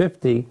than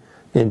 50.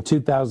 In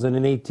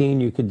 2018,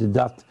 you could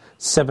deduct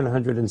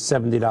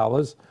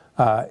 $770.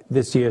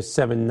 This year,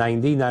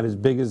 $790. Not as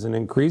big as an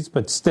increase,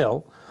 but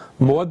still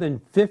more than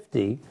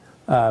 50.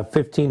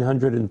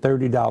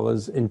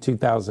 $1,530 in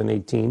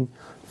 2018.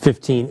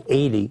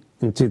 $1,580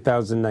 in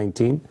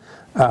 2019.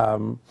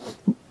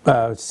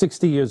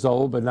 60 years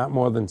old, but not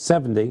more than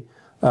 70.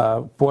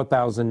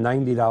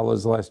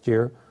 $4,090 last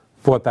year.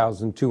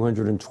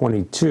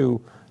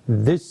 $4,222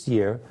 this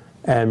year,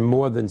 and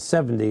more than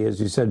 70,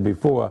 as you said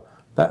before.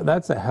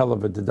 That's a hell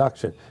of a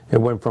deduction. It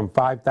went from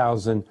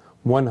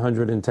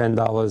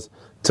 $5,110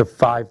 to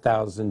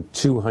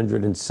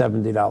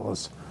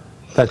 $5,270.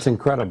 That's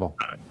incredible.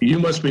 You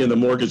must be in the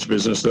mortgage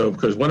business, though,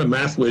 because what a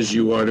math whiz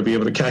you are to be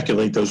able to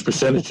calculate those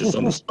percentages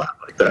on the spot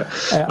like that.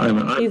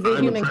 He's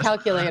a human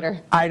calculator.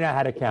 I know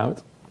how to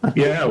count.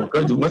 Yeah, well,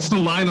 good. What's the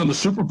line on the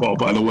Super Bowl,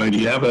 by the way? Do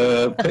you have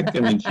a pick? I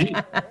mean, gee.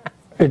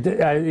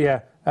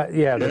 The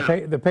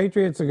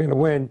Patriots are going to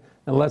win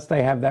unless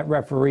they have that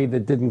referee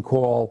that didn't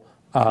call.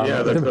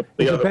 It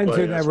depends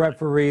on that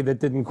referee that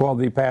didn't call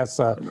the pass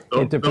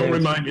interference. Don't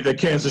remind me that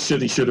Kansas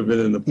City should have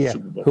been in the Super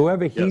Bowl.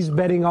 Whoever he's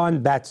betting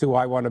on, that's who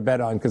I want to bet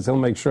on because he'll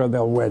make sure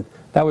they'll win.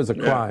 That was a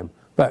crime,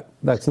 but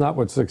that's not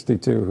what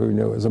 62 Who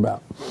Knew is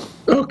about.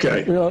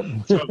 Okay.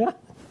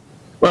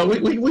 Well,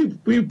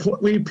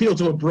 we appeal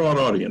to a broad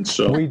audience,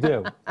 so we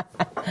do,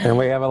 and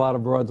we have a lot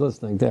of broads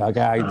listening too. Okay,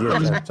 I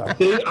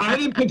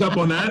didn't pick up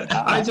on that.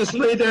 I just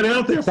laid that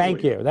out there.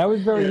 Thank you. That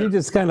was very. You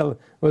just kind of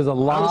was a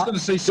lot. I was going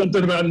to say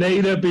something about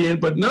Nada being,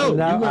 but no.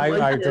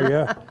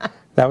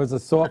 That was a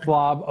soft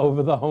lob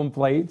over the home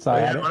plate. So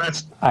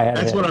that's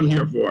what I'm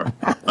here for.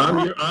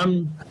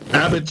 I'm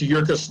Abbott to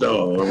your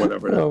Costello or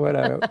whatever. Oh,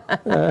 whatever.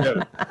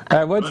 All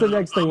right, what's the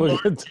next thing we're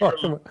going to talk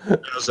about?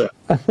 How's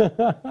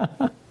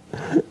that?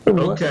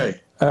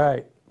 Okay. All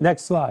right.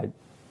 Next slide.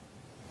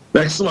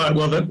 Next slide.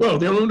 We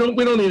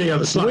don't need any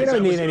other slides. We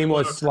don't need any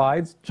more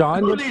slides,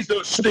 John. We don't need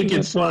those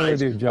stinking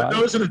slides. But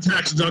those are the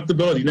tax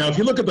deductibility. Now, if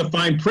you look at the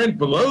fine print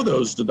below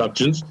those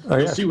deductions,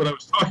 you'll see what I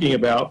was talking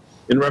about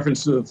in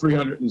reference to the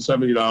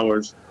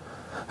 $370.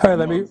 All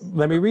right,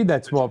 let me read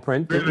that small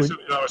print.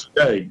 $370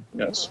 a day,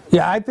 yes.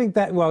 Yeah, I think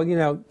that,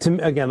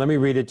 again, let me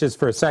read it just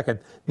for a second.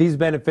 These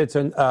benefits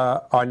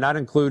are not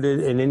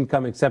included in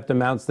income except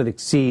amounts that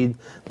exceed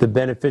the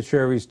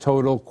beneficiary's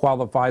total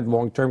qualified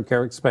long-term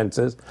care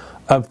expenses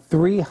of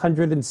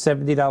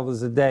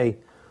 $370 a day,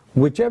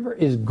 whichever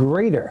is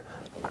greater.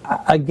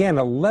 Again,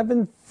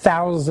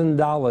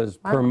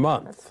 $11,000 per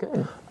month. That's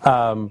good.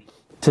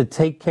 To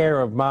take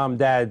care of mom,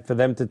 dad, for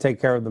them to take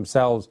care of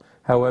themselves,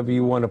 however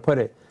you want to put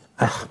it.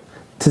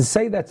 To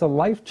say that's a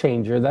life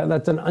changer,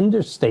 that's an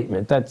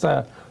understatement. That's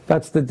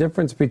the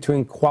difference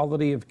between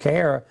quality of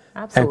care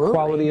and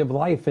quality of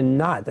life and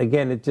not.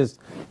 Again,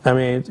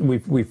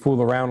 we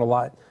fool around a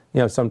lot,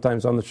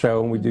 sometimes on the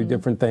show and we do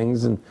different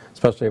things, and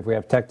especially if we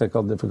have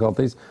technical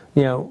difficulties,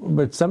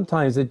 but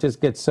sometimes it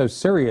just gets so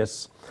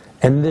serious,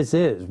 and this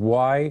is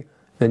why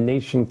the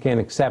nation can't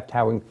accept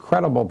how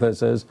incredible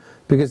this is,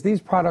 because these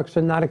products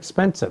are not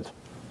expensive.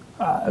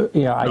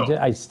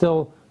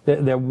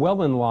 They're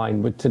well in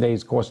line with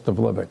today's cost of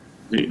living.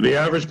 The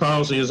average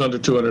policy is under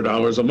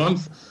 $200 a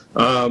month,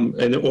 and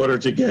in order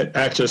to get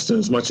access to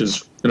as much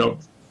as,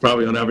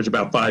 probably on average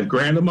about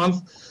 $5,000 a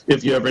month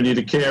if you ever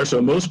needed care. So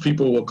most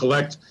people will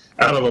collect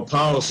out of a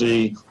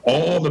policy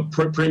all the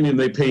premium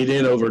they paid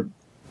in over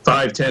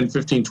 5, 10,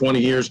 15, 20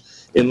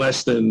 years in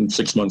less than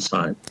 6 months'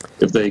 time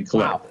if they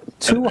collect. Wow.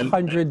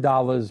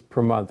 $200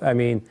 per month. I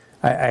mean,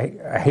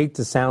 I hate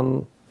to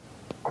sound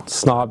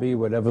snobby,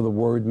 whatever the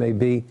word may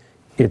be.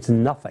 It's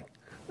nothing.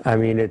 I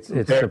mean, it's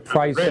the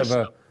price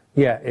of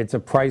it's a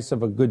price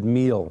of a good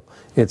meal.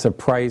 It's a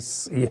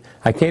price.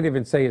 I can't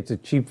even say it's a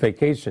cheap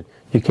vacation.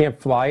 You can't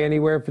fly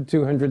anywhere for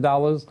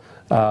 $200.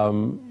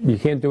 You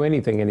can't do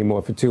anything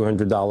anymore for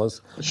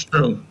 $200. It's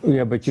true.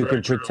 Yeah, but you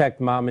can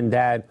protect mom and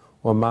dad,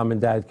 or mom and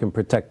dad can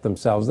protect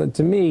themselves. And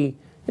to me,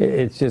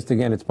 it's just,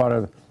 again, it's part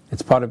of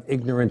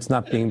ignorance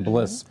not being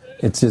bliss.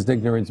 It's just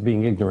ignorance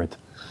being ignorant.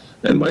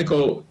 And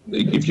Michael,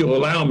 if you'll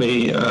allow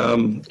me,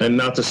 and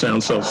not to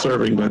sound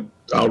self-serving, but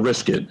I'll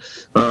risk it.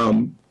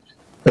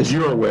 As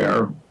you're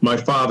aware, my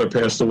father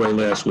passed away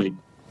last week,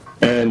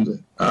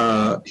 and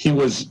he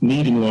was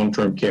needing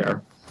long-term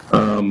care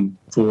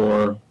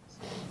for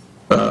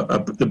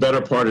the better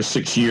part of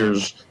 6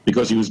 years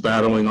because he was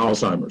battling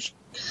Alzheimer's.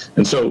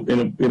 And so,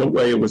 in a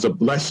way, it was a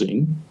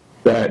blessing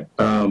that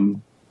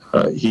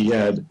he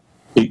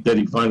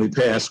finally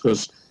passed,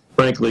 because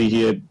frankly,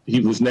 he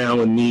was now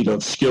in need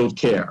of skilled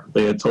care.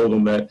 They had told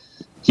him that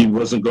he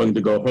wasn't going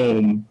to go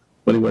home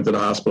when he went to the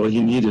hospital.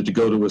 He needed to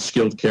go to a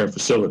skilled care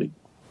facility.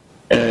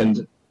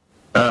 And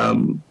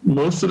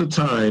most of the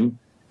time,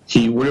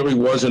 he really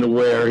wasn't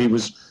aware. He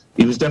was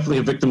definitely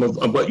a victim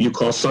of what you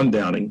call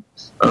sundowning,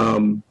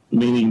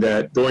 meaning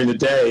that during the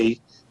day,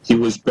 he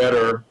was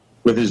better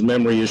with his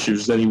memory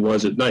issues than he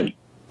was at night.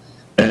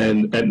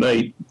 And at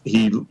night,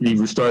 he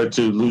started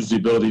to lose the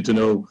ability to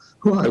know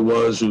who I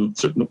was, who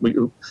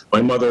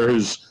my mother,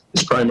 who's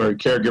his primary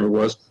caregiver,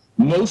 was.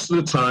 Most of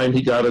the time,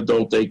 he got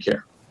adult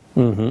daycare.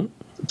 Mm-hmm.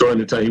 During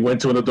the time, he went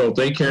to an adult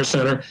daycare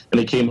center, and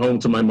he came home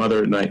to my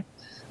mother at night.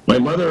 My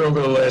mother,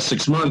 over the last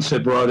 6 months,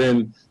 had brought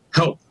in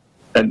help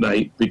at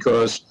night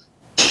because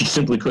she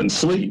simply couldn't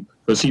sleep,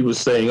 because he was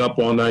staying up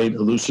all night,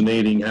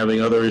 hallucinating, having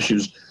other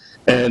issues,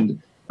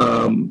 and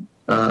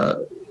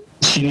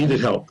she needed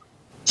help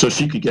so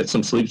she could get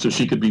some sleep, so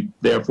she could be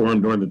there for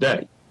him during the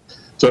day.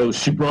 So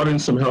she brought in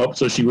some help,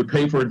 so she would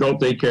pay for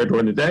adult daycare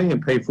during the day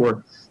and pay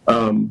for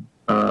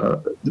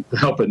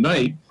help at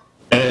night.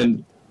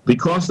 And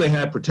because they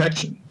had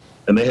protection,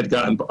 and they had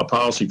gotten a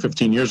policy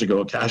 15 years ago,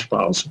 a cash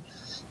policy,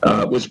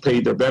 which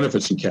paid their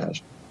benefits in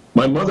cash,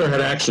 my mother had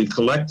actually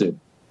collected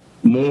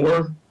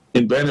more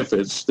in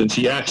benefits than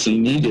she actually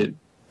needed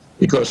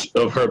because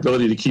of her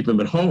ability to keep him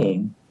at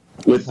home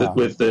with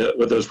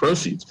those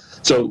proceeds.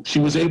 So she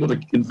was able to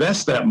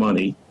invest that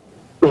money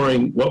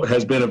during what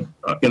has been,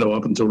 up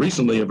until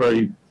recently, a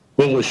very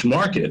bullish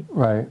market,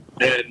 Right.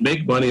 and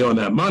make money on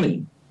that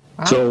money.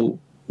 Wow. So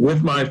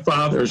with my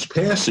father's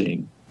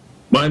passing,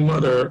 my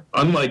mother,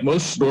 unlike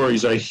most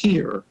stories I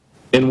hear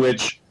in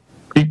which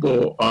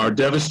people are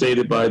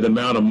devastated by the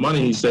amount of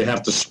monies they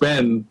have to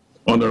spend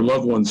on their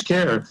loved one's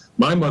care,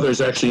 my mother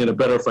is actually in a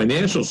better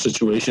financial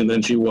situation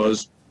than she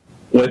was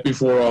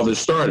before all this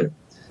started.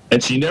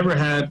 And she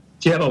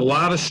had a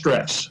lot of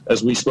stress,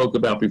 as we spoke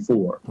about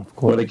before,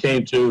 when it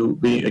came to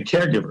being a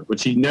caregiver, but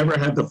she never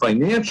had the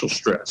financial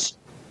stress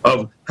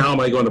of how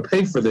am I going to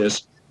pay for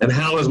this and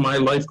how is my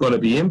life going to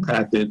be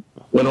impacted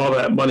when all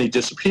that money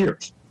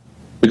disappears?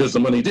 Because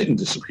the money didn't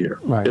disappear.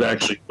 Right. It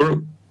actually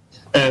grew.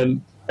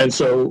 And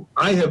so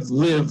I have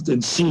lived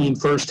and seen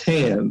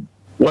firsthand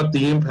what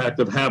the impact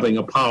of having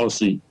a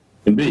policy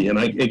can be. And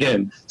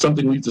again,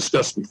 something we've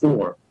discussed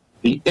before,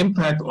 the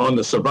impact on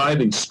the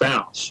surviving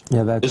spouse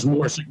is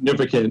more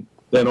significant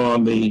than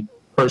on the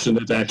person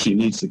that actually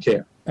needs the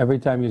care. Every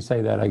time you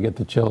say that, I get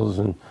the chills,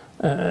 and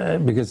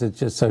because it's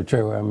just so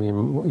true. I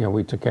mean,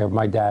 we took care of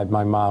my dad,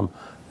 my mom,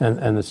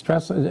 and the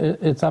stress,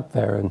 it's up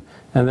there.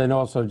 And then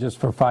also, just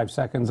for 5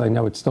 seconds, I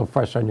know it's still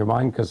fresh on your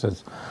mind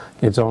because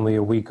it's only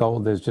a week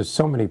old. There's just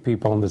so many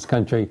people in this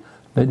country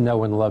that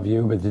know and love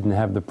you, but didn't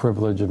have the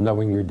privilege of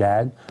knowing your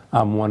dad.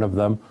 I'm one of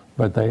them.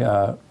 But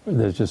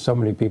there's just so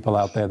many people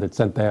out there that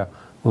sent their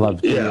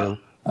love to you.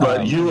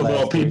 But you of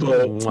all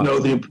people know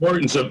the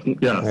importance of,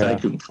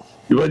 thank you.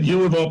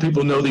 You of all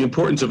people know the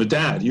importance of a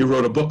dad. You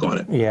wrote a book on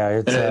it. Yeah,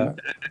 it's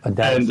a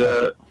dad.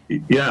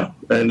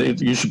 And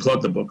you should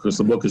plug the book because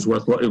the book is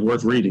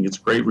worth reading. It's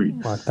a great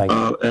read. Well, thank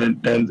you.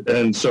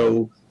 And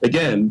so,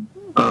 again,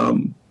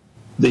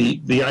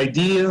 the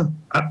idea,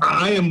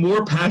 I am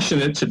more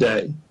passionate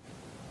today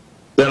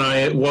than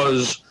I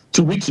was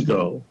 2 weeks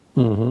ago,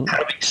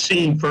 having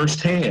seen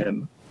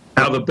firsthand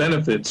how the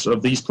benefits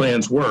of these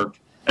plans work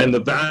and the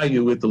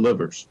value it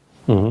delivers.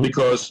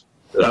 Because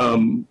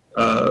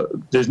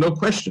there's no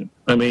question.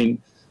 I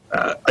mean,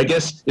 I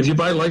guess if you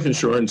buy life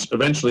insurance,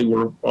 eventually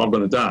we're all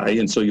going to die,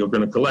 and so you're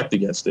going to collect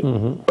against it.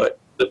 But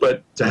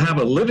to have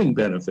a living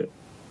benefit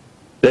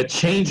that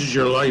changes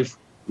your life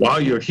while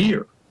you're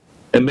here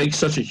and makes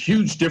such a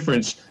huge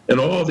difference in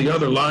all the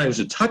other lives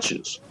it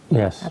touches,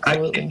 yes,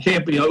 it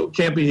can't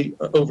be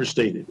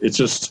overstated. It's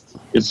just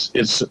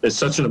it's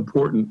such an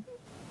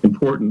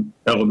important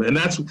element, and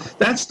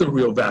that's the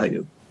real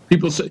value.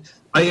 People say,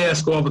 I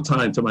ask all the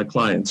time to my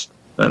clients,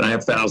 and I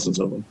have thousands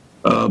of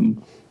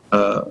them.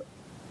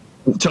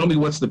 Tell me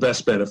what's the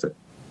best benefit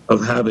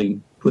of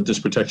having put this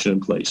protection in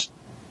place,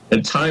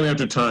 and time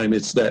after time,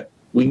 it's that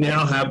we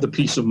now have the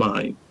peace of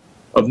mind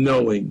of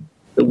knowing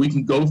that we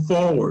can go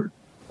forward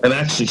and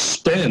actually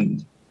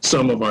spend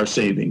some of our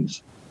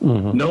savings,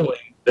 knowing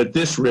that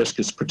this risk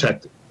is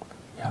protected.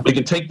 Yeah. We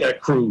can take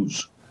that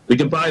cruise. We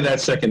can buy that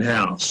second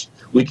house.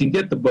 We can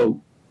get the boat.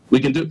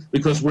 We can do,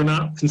 because we're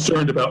not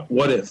concerned about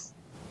what if.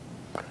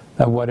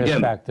 That what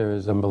if factor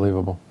is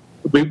unbelievable.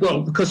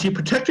 Because you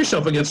protect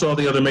yourself against all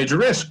the other major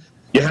risks.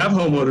 You have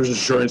homeowners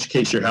insurance in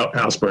case your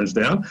house burns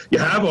down. You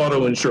have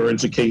auto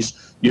insurance in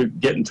case you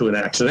get into an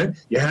accident.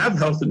 You have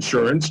health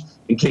insurance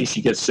in case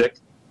you get sick.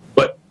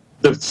 But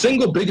the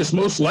single biggest,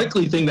 most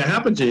likely thing to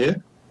happen to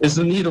you is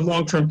the need of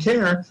long-term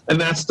care, and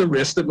that's the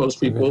risk that most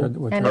people and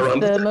are under.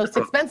 And it's the most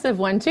expensive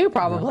one, too,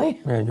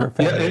 probably.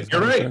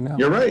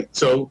 You're right.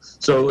 So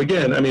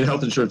again, I mean,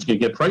 health insurance can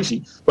get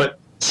pricey, but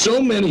so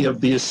many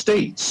of the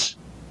estates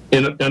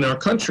in our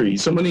country,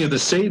 so many of the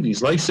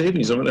savings, life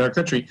savings in our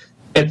country,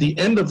 at the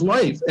end of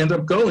life end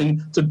up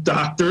going to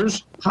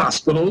doctors,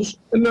 hospitals,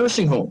 and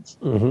nursing homes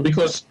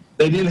because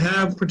they didn't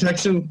have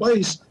protection in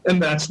place,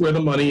 and that's where the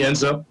money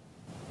ends up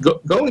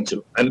going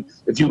to. And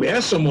if you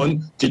ask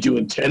someone, did you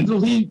intend to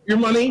leave your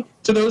money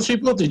to those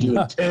people? Did you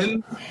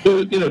intend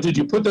to, did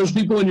you put those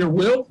people in your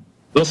will?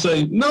 They'll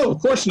say, no, of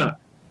course not.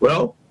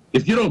 Well,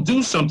 if you don't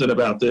do something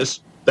about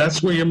this,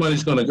 that's where your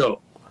money's going to go.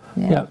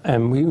 Yeah,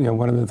 and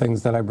one of the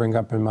things that I bring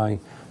up in my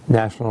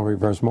national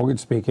reverse mortgage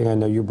speaking, I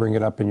know you bring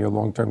it up in your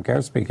long-term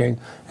care speaking,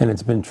 and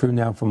it's been true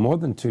now for more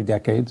than 2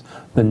 decades,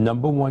 the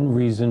number one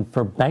reason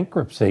for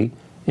bankruptcy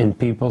in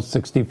people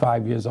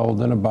 65 years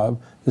old and above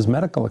is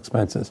medical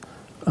expenses.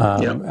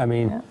 I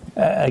mean,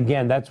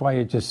 again, that's why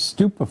it just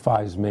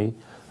stupefies me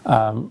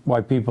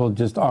why people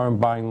just aren't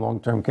buying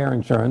long-term care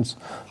insurance,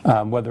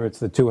 whether it's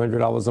the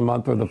 $200 a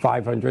month or the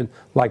 $500,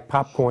 like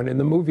popcorn in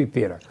the movie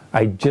theater.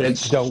 I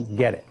just don't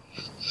get it.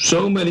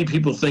 So many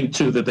people think,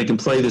 too, that they can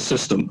play the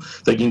system,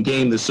 they can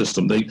game the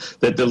system,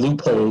 that the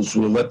loopholes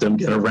will let them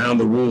get around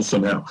the rules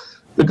somehow.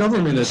 The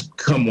government has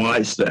come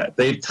wise to that.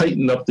 They've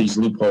tightened up these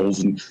loopholes.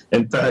 And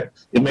in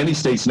fact, in many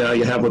states now,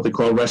 you have what they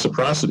call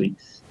reciprocity.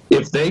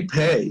 If they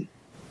pay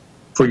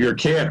for your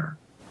care,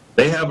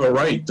 they have a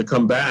right to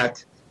come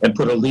back and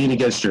put a lien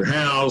against your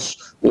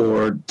house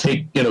or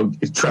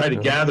try to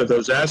gather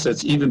those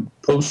assets even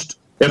post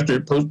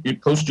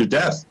your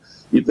death.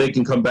 They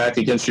can come back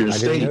against your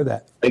estate. I didn't know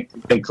that.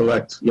 And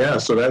collect. Yeah,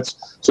 so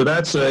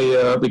that's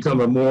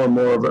become a more and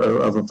more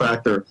of a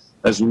factor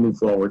as we move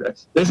forward.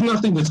 There's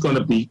nothing that's going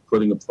to beat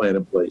putting a plan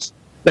in place.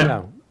 Now,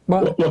 No.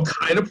 Well, what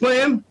kind of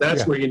plan?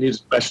 That's Yeah. where you need a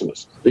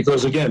specialist.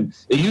 Because, again,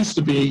 it used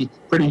to be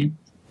pretty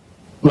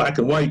black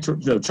and white,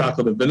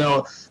 chocolate and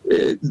vanilla.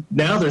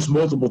 Now there's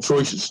multiple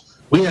choices.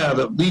 We have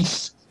at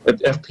least,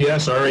 at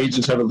FPS, our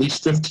agents have at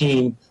least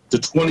 15 to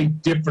 20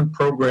 different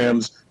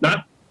programs,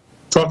 not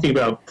talking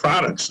about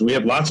products. We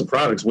have lots of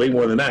products, way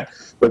more than that,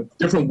 but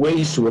different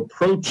ways to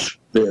approach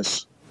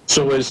this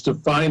so as to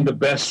find the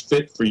best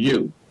fit for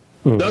you.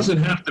 It doesn't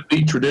have to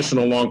be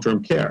traditional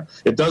long-term care.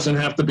 It doesn't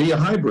have to be a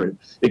hybrid.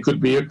 It could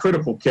be a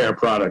critical care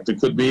product. It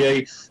could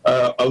be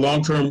a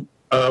long-term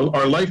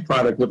or life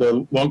product with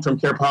a long-term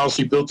care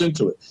policy built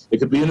into it. It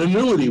could be an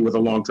annuity with a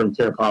long-term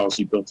care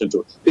policy built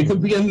into it. It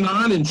could be a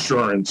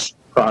non-insurance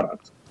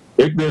product.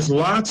 There's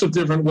lots of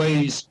different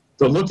ways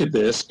to look at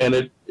this, and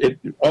it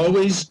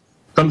always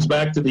comes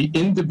back to the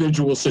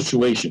individual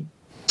situation,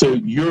 to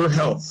your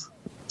health,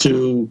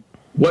 to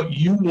what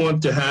you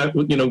want to have,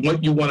 what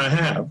you want to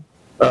have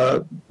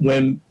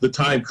when the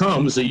time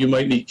comes that you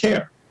might need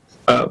care.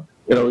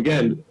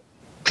 Again,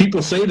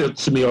 people say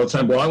to me all the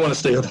time, well, I want to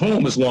stay at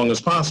home as long as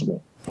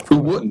possible. Who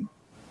wouldn't?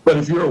 But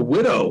if you're a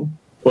widow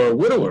or a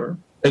widower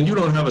and you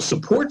don't have a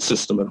support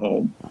system at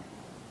home,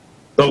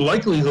 the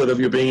likelihood of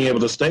you being able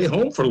to stay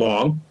home for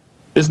long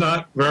is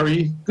not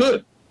very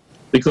good,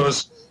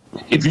 because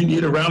if you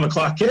need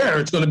around-the-clock care,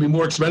 it's going to be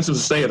more expensive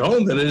to stay at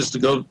home than it is to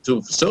go to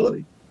a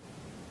facility.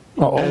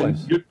 well,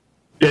 always.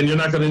 And you're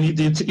not going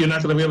to you're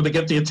not going to be able to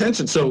get the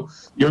attention. So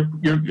you're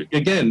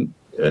again,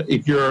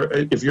 if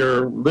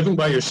you're living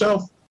by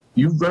yourself,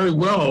 you very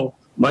well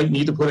might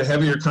need to put a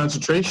heavier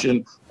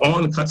concentration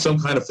on some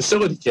kind of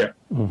facility care.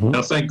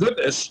 Now, thank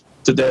goodness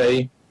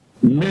today,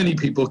 many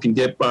people can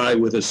get by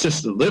with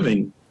assisted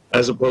living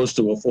as opposed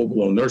to a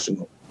full-blown nursing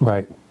home.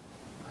 Right.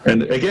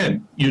 And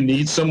again, you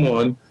need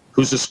someone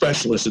who's a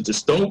specialist at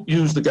this. Don't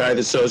use the guy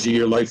that sells you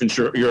your life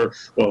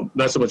insurance, well,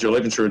 not so much your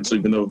life insurance,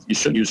 even though you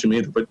shouldn't use him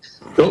either, but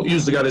don't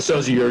use the guy that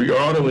sells you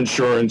your auto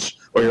insurance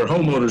or your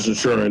homeowner's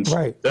insurance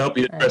to help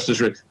you address this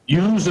risk.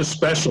 Use a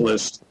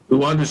specialist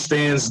who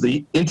understands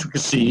the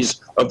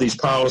intricacies of these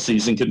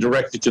policies and can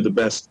direct you to the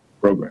best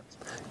programs.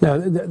 Now,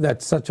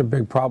 that's such a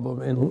big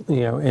problem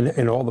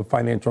in all the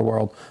financial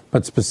world,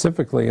 but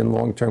specifically in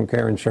long-term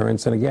care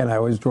insurance. And again, I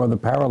always draw the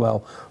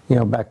parallel,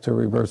 back to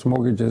reverse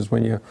mortgages.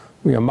 When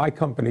my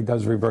company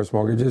does reverse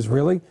mortgages.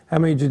 Really? How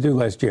many did you do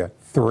last year?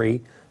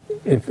 3.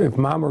 If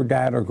mom or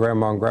dad or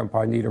grandma and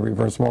grandpa need a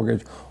reverse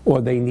mortgage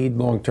or they need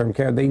long-term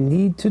care, they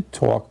need to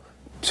talk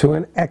to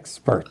an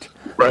expert.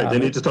 Right, they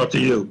need to talk to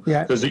you.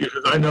 Yeah. Because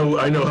I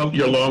know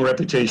your long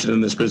reputation in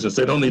this business.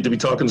 They don't need to be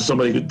talking to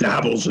somebody who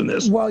dabbles in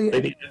this. Well,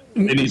 they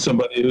need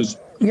somebody who's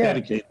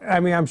dedicated. I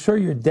mean, I'm sure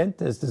your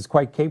dentist is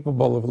quite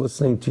capable of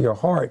listening to your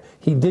heart.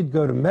 He did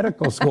go to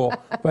medical school,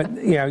 but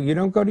you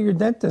don't go to your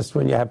dentist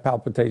when you have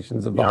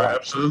palpitations of the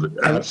heart.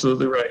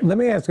 Absolutely right. Let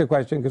me ask a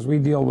question, because we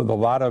deal with a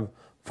lot of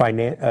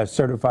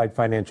certified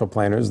financial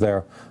planners.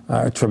 They're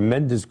a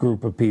tremendous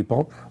group of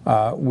people.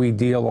 We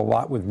deal a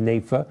lot with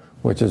NAIFA,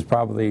 which is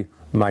probably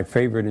my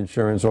favorite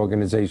insurance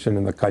organization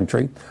in the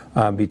country.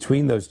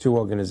 Between those two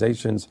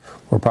organizations,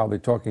 we're probably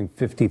talking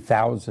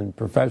 50,000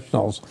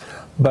 professionals.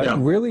 But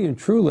really and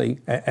truly,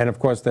 and of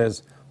course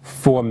there's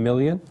 4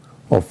 million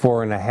or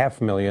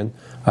 4.5 million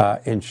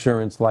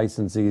insurance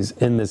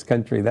licensees in this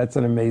country. That's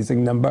an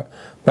amazing number.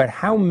 But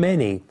how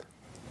many,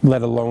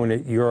 let alone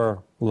at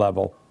your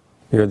level,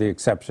 you're the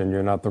exception,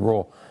 you're not the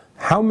rule,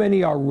 how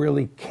many are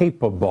really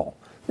capable?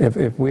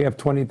 If we have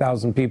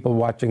 20,000 people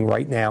watching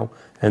right now,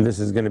 and this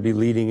is going to be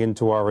leading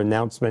into our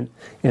announcement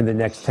in the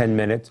next 10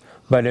 minutes,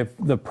 but if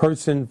the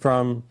person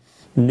from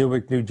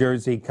Newark, New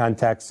Jersey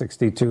contacts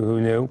 62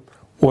 Who Knew,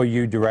 or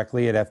you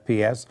directly at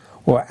FPS,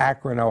 or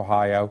Akron,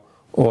 Ohio,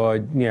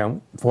 or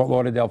Fort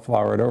Lauderdale,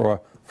 Florida, or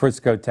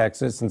Frisco,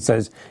 Texas, and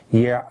says,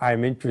 yeah,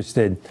 I'm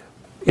interested,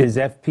 is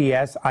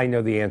FPS, I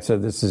know the answer,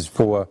 this is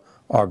for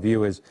our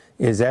viewers,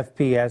 is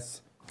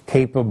FPS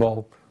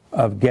capable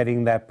of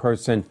getting that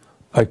person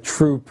a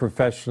true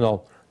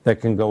professional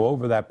that can go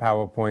over that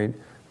PowerPoint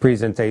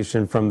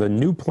presentation from the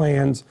new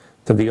plans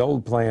to the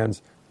old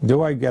plans?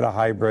 Do I get a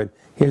hybrid?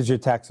 Here's your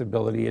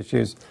taxability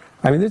issues.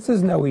 I mean, this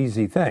is no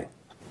easy thing.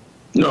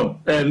 No,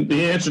 and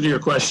the answer to your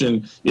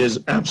question is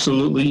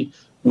absolutely.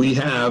 We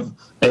have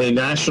a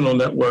national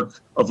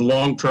network of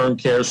long-term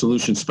care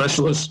solution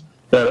specialists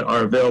that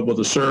are available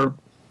to serve.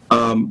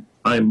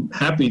 I'm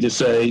happy to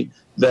say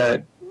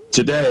that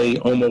today,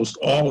 almost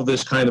all of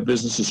this kind of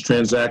business is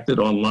transacted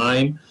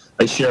online.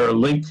 I share a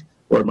link,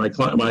 or my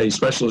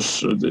specialists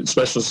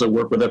that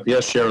work with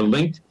FPS share a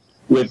link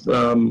with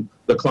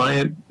the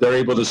client. They're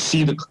able to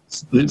see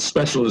the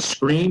specialist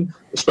screen.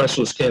 The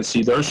specialist can't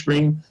see their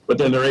screen, but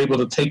then they're able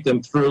to take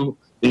them through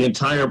the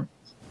entire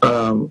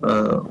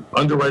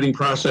underwriting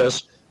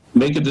process,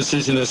 make a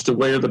decision as to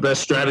where the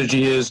best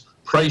strategy is,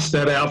 price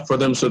that out for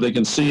them so they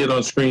can see it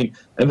on screen,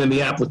 and then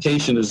the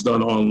application is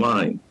done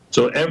online.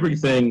 So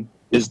everything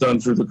is done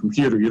through the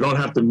computer. You don't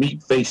have to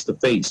meet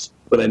face-to-face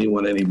with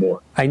anyone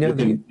anymore. I know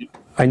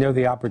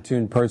the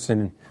opportune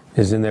person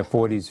is in their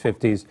 40s,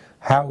 50s,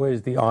 how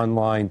is the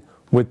online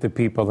with the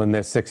people in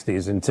their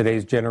 60s? In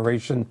today's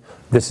generation,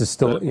 this is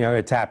still,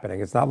 it's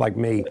happening. It's not like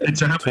me It's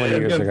 20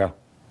 years ago.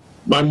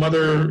 My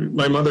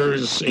mother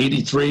is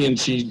 83, and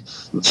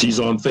she's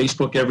on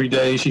Facebook every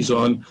day. She's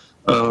on,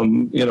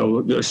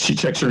 she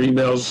checks her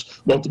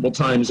emails multiple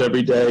times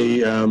every day.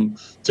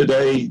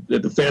 Today,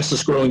 the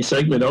fastest growing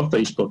segment of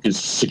Facebook is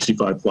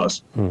 65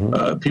 plus.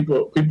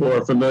 People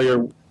are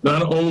familiar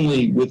not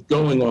only with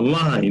going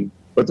online,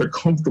 but they're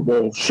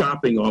comfortable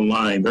shopping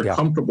online. They're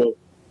comfortable,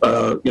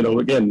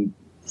 again,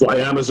 why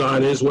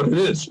Amazon is what it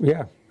is.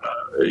 Yeah.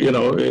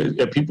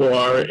 If people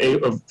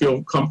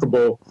feel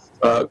comfortable.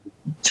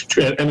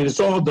 It's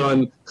all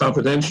done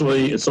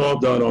confidentially. It's all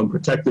done on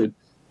protected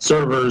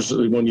servers.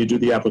 When you do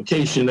the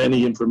application,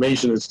 any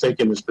information that's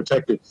taken is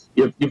protected.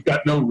 You've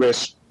got no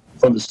risk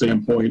from the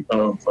standpoint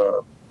of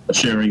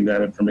sharing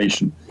that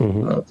information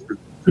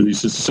through these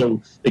systems.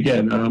 So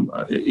again,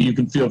 you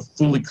can feel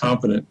fully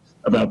confident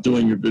about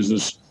doing your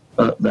business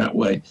that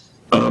way.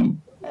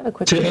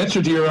 To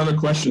answer to your other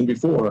question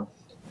before,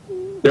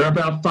 there are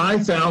about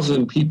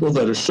 5,000 people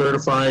that are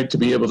certified to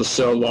be able to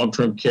sell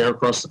long-term care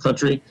across the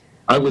country.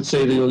 I would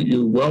say to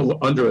you, well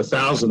under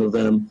 1,000 of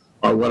them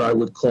are what I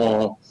would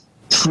call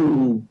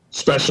true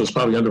specialists.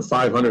 Probably under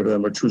 500 of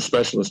them are true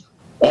specialists.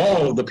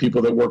 All of the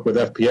people that work with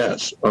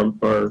FPS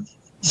are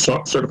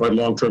certified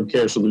long-term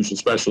care solution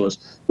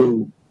specialists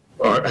who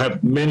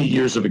have many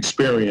years of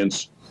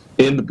experience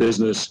in the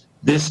business.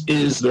 This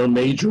is their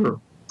major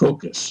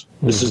focus.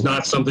 This is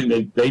not something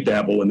they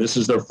dabble in. This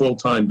is their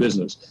full-time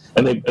business.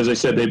 And they, as I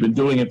said, they've been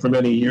doing it for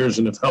many years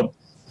and have helped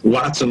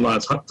lots and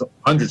lots,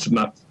 hundreds, if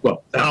not,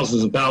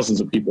 thousands and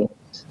thousands of people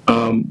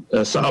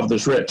solve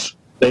this risk.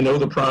 They know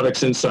the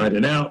products inside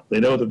and out.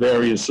 They know the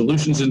various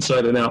solutions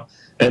inside and out.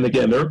 And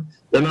again,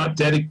 they're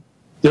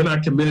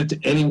not committed to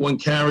any one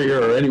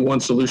carrier or any one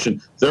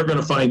solution. They're going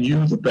to find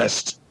you the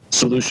best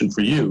solution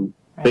for you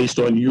based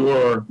on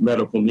your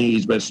medical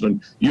needs, based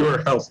on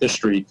your health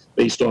history,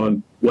 based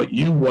on what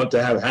you want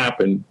to have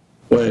happen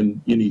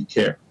when you need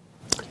care.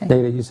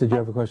 Nada, you said you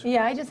have a question?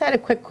 Yeah, I just had a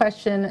quick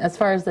question as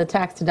far as the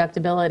tax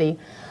deductibility.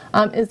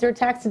 Is there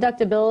tax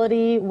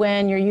deductibility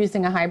when you're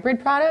using a hybrid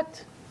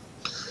product?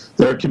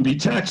 There can be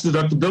tax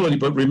deductibility,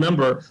 but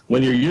remember,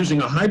 when you're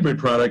using a hybrid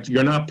product,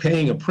 you're not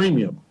paying a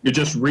premium. You're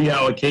just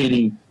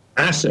reallocating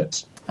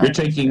assets. You're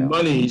taking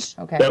monies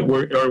that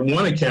are in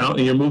one account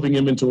and you're moving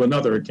them into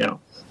another account.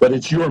 But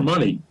it's your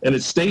money, and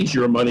it stays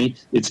your money.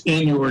 It's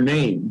in your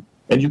name,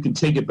 and you can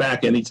take it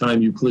back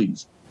anytime you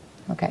please.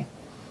 Okay.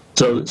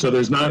 So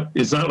it's not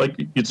like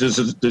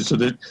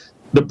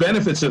the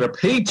benefits that are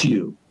paid to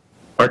you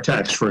are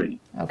tax-free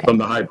from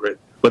the hybrid,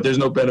 but there's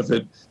no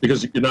benefit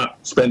because you're not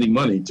spending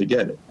money to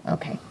get it.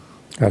 Okay.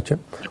 Gotcha.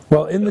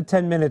 Well, in the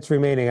 10 minutes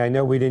remaining, I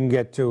know we didn't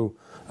get to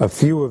a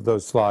few of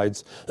those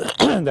slides.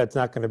 That's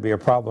not going to be a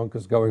problem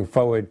because going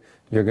forward,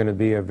 you're going to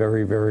be a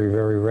very, very,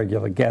 very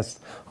regular guest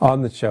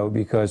on the show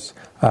because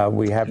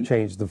we have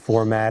changed the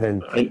format.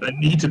 And I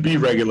need to be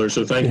regular,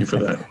 so thank you for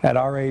that. At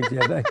our age, we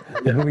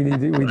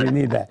do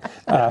need that.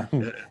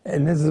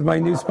 And this is my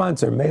new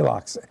sponsor,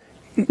 Maalox.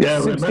 Yeah,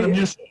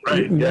 Metamucil,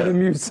 right?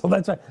 Metamucil,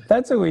 that's right.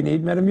 That's what we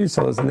need.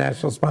 Metamucil is a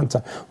national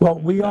sponsor. Well,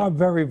 we are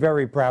very,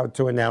 very proud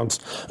to announce,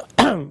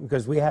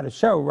 because we had a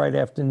show right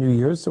after New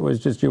Year's, so it was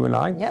just you and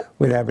I. Yep.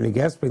 We didn't have any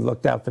guests. We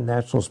looked out for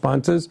national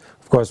sponsors.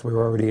 Of course, we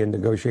were already in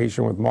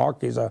negotiation with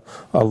Mark. He's a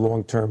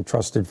long-term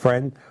trusted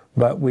friend.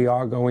 But we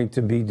are going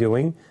to be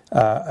doing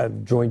a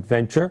joint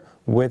venture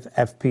with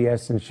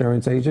FPS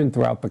Insurance Agent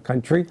throughout the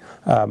country.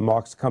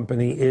 Mark's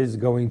company is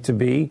going to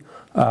be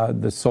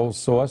the sole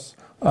source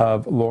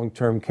of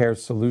long-term care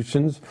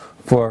solutions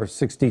for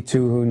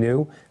 62 Who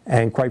Knew,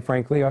 and quite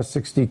frankly, our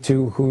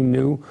 62 Who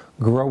Knew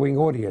growing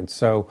audience.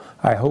 So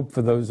I hope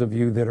for those of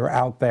you that are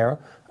out there,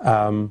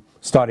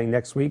 starting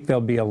next week,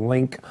 there'll be a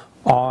link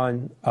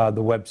on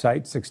the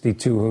website,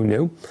 62 Who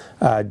Knew,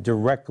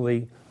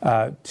 directly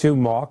to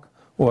Mark,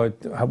 or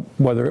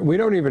whether, we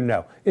don't even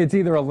know. It's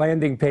either a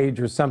landing page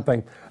or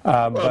something.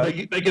 Well,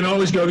 they can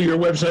always go to your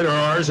website or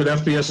ours at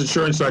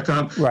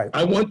fpsinsurance.com. Right.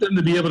 I want them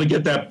to be able to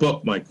get that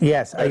book, Mike.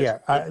 Yes,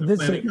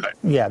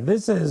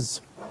 this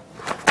is,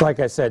 like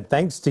I said,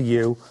 thanks to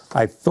you.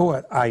 I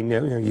thought I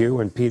knew, you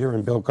and Peter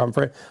and Bill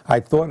Comfort,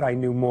 I thought I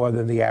knew more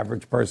than the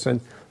average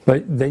person.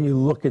 But then you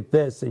look at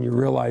this and you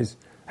realize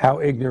how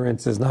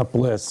ignorance is not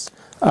bliss.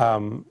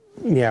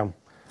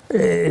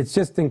 It's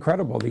just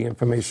incredible, the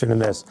information in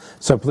this.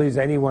 So please,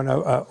 anyone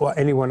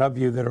of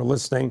you that are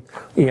listening,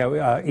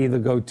 either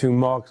go to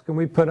Mark's. Can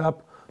we put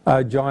up,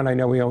 John, I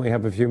know we only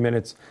have a few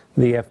minutes,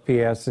 the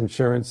FPS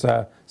Insurance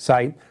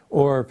site,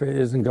 or if it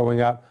isn't going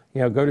up,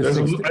 go to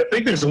I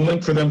think there's a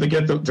link for them to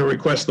get to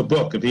request the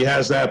book. If he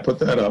has that, put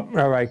that up.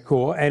 All right,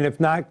 cool. And if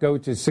not, go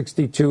to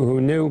 62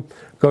 Who Knew.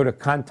 Go to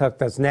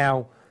Contact Us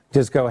Now.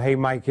 Just go, hey,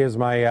 Mike, here's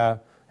my...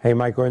 Hey,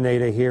 Mike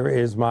Ornata, here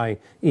is my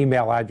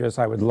email address.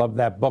 I would love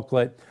that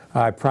booklet.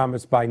 I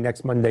promise by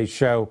next Monday's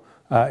show,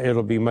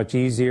 it'll be much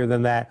easier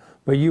than that.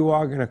 But you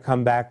are going to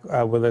come back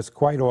with us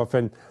quite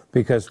often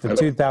because for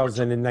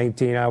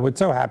 2019, we're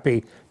so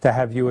happy to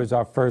have you as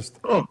our first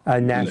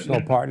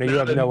national partner. You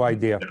have no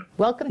idea.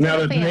 Welcome Now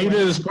to the that family. Nada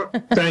is,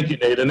 thank you,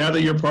 Nada. Now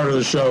that you're part of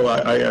the show,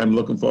 I am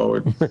looking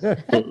forward.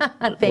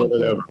 Thank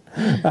you.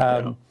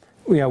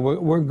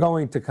 We're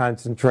going to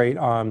concentrate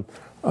on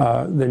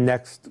the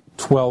next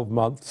 12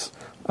 months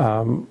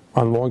on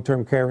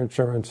long-term care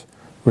insurance,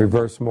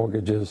 reverse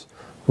mortgages,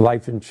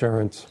 life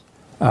insurance,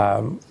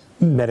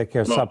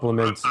 Medicare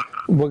supplements.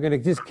 We're going to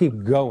just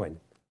keep going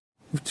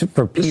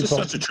for people. This is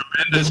such a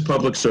tremendous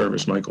public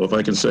service, Michael, if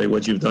I can say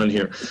what you've done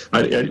here.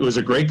 It was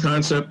a great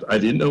concept. I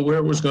didn't know where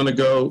it was going to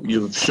go.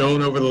 You've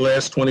shown over the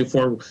last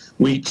 24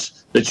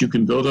 weeks that you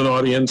can build an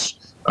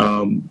audience.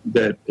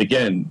 That,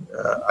 again,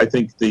 I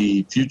think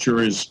the future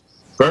is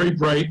very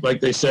bright.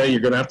 Like they say, you're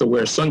going to have to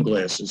wear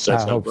sunglasses.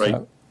 That's how bright.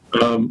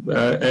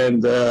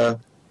 So.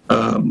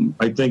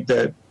 I think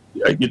that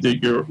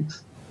you're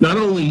not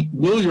only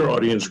will your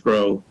audience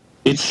grow,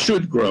 it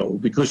should grow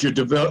because you're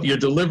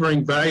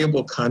delivering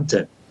valuable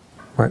content,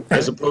 right,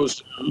 as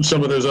opposed to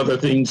some of those other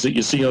things that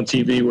you see on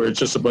TV where it's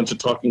just a bunch of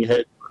talking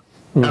heads,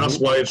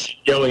 housewives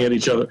yelling at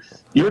each other.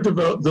 You're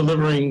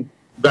delivering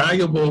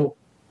valuable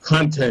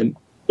content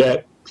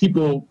that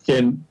people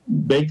can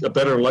make a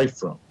better life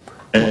from,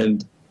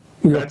 and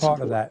you're part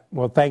of that.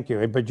 Well, thank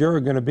you. But you're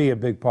going to be a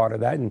big part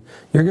of that, and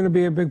you're going to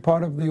be a big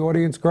part of the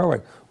audience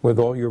growing with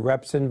all your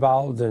reps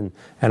involved, and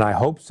I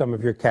hope some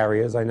of your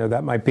carriers. I know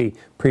that might be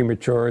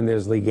premature, and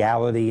there's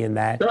legality in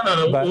that.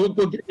 No. But,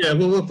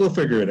 we'll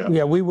figure it out.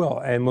 Yeah, we will,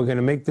 and we're going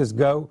to make this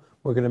go.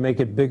 We're going to make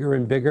it bigger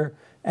and bigger.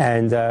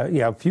 And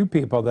a few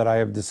people that I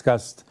have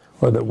discussed,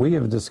 or that we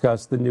have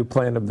discussed, the new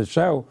plan of the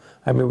show.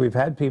 I mean, we've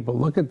had people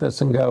look at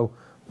this and go,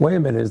 wait a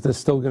minute, is this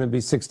still going to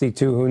be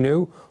 62 Who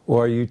Knew?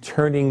 Or are you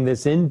turning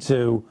this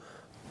into,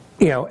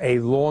 a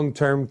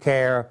long-term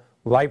care,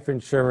 life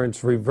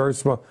insurance,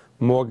 reverse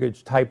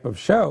mortgage type of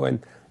show?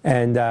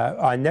 And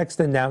our next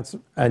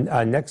announcement,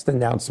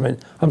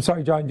 I'm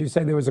sorry, John, did you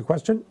say there was a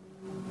question?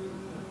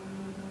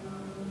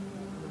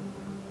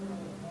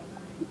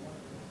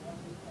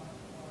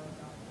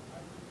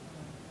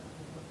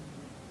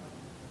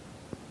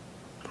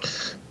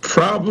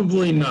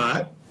 Probably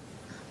not.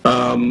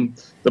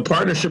 The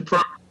partnership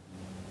program.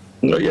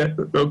 Yeah.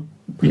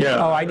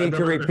 Oh, I need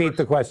to repeat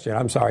the question.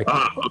 I'm sorry.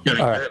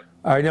 Okay. All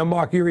right. Now,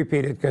 Mark, you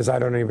repeat it because I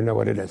don't even know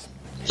what it is.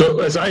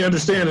 So, as I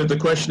understand it, the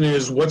question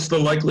is, what's the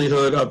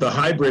likelihood of the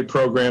hybrid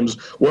programs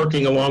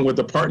working along with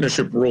the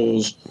partnership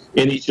rules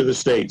in each of the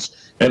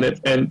states?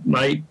 And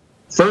my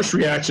first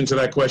reaction to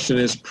that question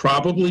is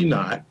probably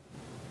not.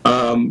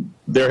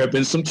 There have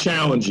been some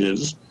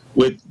challenges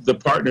with the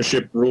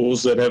partnership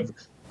rules that have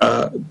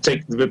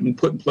been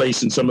put in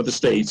place in some of the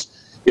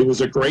states. It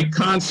was a great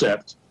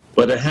concept,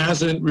 but it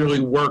hasn't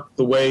really worked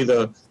the way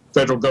the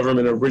federal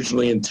government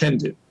originally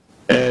intended.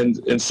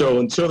 And so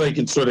until they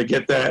can sort of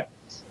get that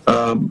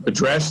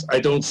addressed, I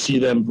don't see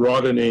them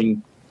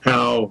broadening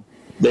how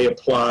they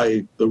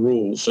apply the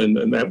rules,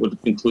 and that would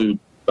include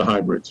the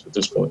hybrids at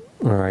this point.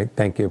 All right,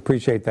 thank you.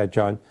 Appreciate that,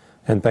 John.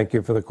 And thank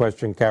you for the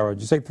question, Carol.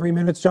 Did you say 3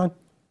 minutes, John?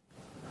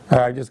 All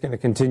right, I'm just going to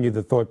continue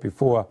the thought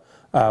before,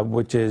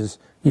 which is,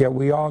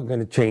 we are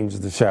going to change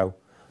the show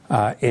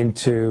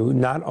into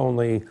not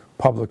only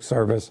public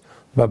service,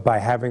 but by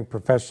having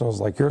professionals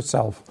like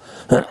yourself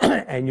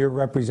and your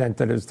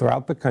representatives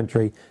throughout the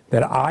country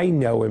that I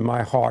know in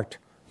my heart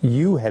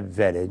you have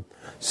vetted.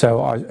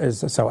 So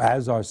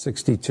as our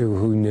 62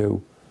 Who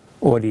Knew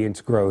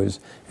audience grows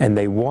and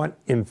they want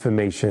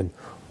information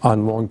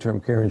on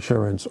long-term care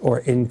insurance or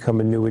income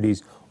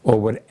annuities or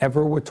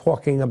whatever we're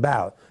talking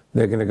about,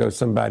 they're going to go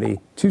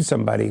to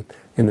somebody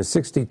in the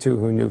 62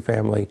 Who Knew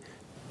family,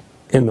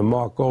 in the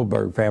Mark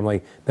Goldberg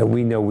family, that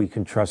we know we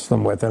can trust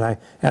them with. And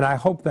I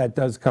hope that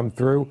does come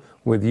through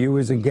with you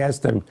as a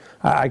guest. And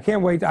I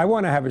can't wait. I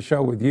want to have a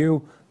show with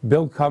you,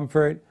 Bill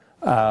Comfort,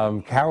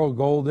 Carol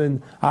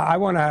Golden. I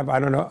want to have, I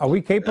don't know, are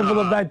we capable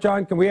of that,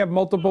 John? Can we have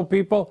multiple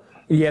people?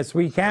 Yes,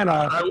 we can.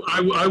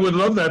 I would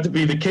love that to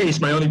be the case.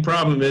 My only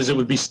problem is it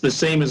would be the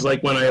same as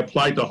like when I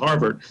applied to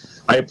Harvard.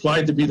 I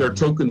applied to be their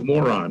token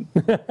moron.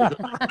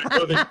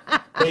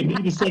 They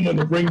needed someone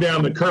to bring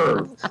down the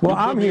curve. Well,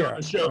 I'm here.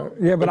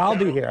 Yeah, but I'll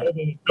be here.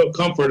 Bill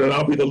Comfort, and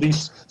I'll be the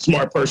least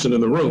smart person in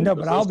the room. No,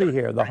 but I'll be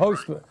here. The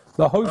host will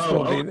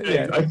be. Okay.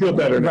 Yeah. I feel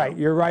better now. Right,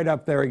 you're right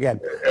up there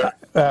again.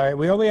 All right,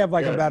 we only have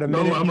about a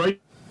minute. No, I'm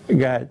right.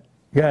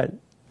 Good.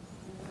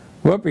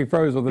 Whoop, he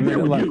froze with a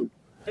minute left.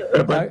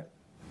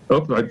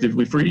 Did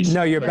we freeze?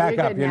 No, you're back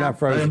you're up. good You're now. not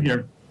frozen. I am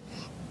here.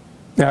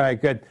 All right,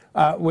 good.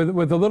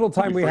 With the little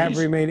time we have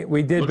remaining,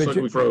 we did. Looks but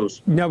like we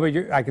froze. No,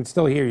 but I can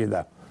still hear you,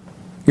 though.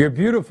 Your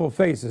beautiful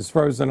face is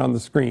frozen on the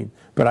screen,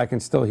 but I can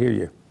still hear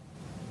you.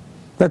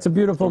 That's a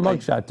beautiful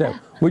mugshot, too.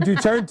 Would you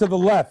turn to the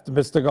left,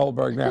 Mr.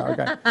 Goldberg, now,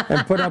 okay,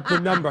 and put up the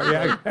number?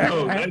 Yeah.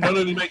 No, that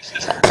only makes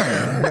sense.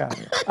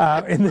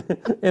 Yeah.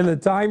 In the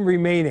time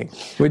remaining,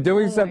 we're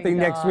doing something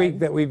next week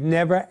that we've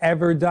never,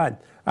 ever done.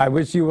 I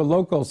wish you were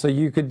local so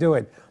you could do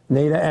it.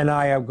 Nada and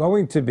I are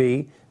going to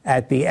be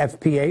at the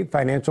FPA,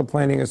 Financial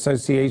Planning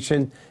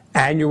Association,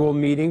 annual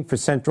meeting for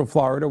Central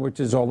Florida, which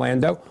is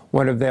Orlando,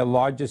 one of their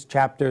largest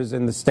chapters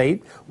in the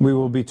state. We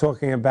will be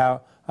talking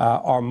about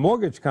our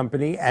mortgage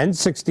company and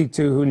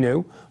 62 Who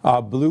Knew,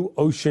 our Blue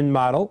Ocean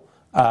model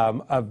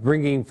of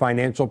bringing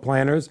financial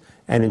planners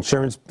and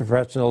insurance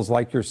professionals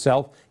like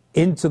yourself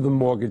into the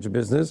mortgage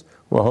business.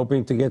 We're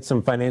hoping to get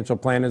some financial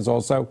planners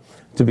also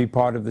to be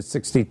part of the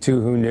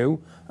 62 Who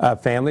Knew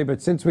family.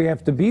 But since we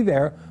have to be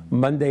there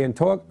Monday and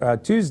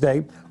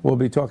Tuesday, we'll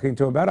be talking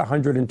to about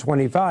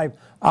 125.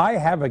 I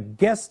have a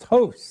guest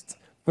host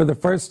for the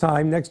first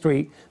time next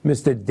week,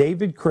 Mr.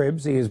 David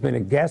Cribbs. He has been a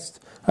guest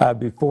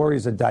before.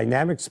 He's a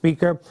dynamic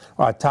speaker.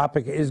 Our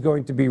topic is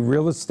going to be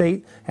real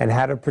estate and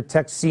how to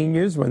protect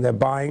seniors when they're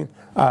buying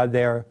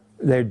their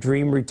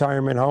dream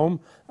retirement home.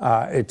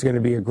 It's going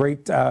to be a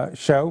great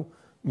show.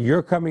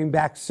 You're coming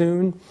back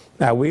soon.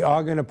 We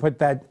are going to put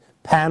that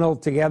panel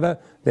together.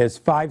 There's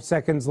 5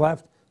 seconds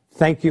left.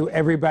 Thank you,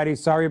 everybody.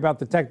 Sorry about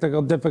the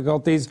technical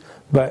difficulties,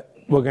 but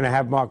we're going to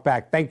have Mark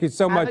back. Thank you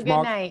so much,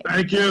 Mark. Have a good night.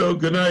 Thank you.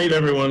 Good night,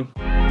 everyone.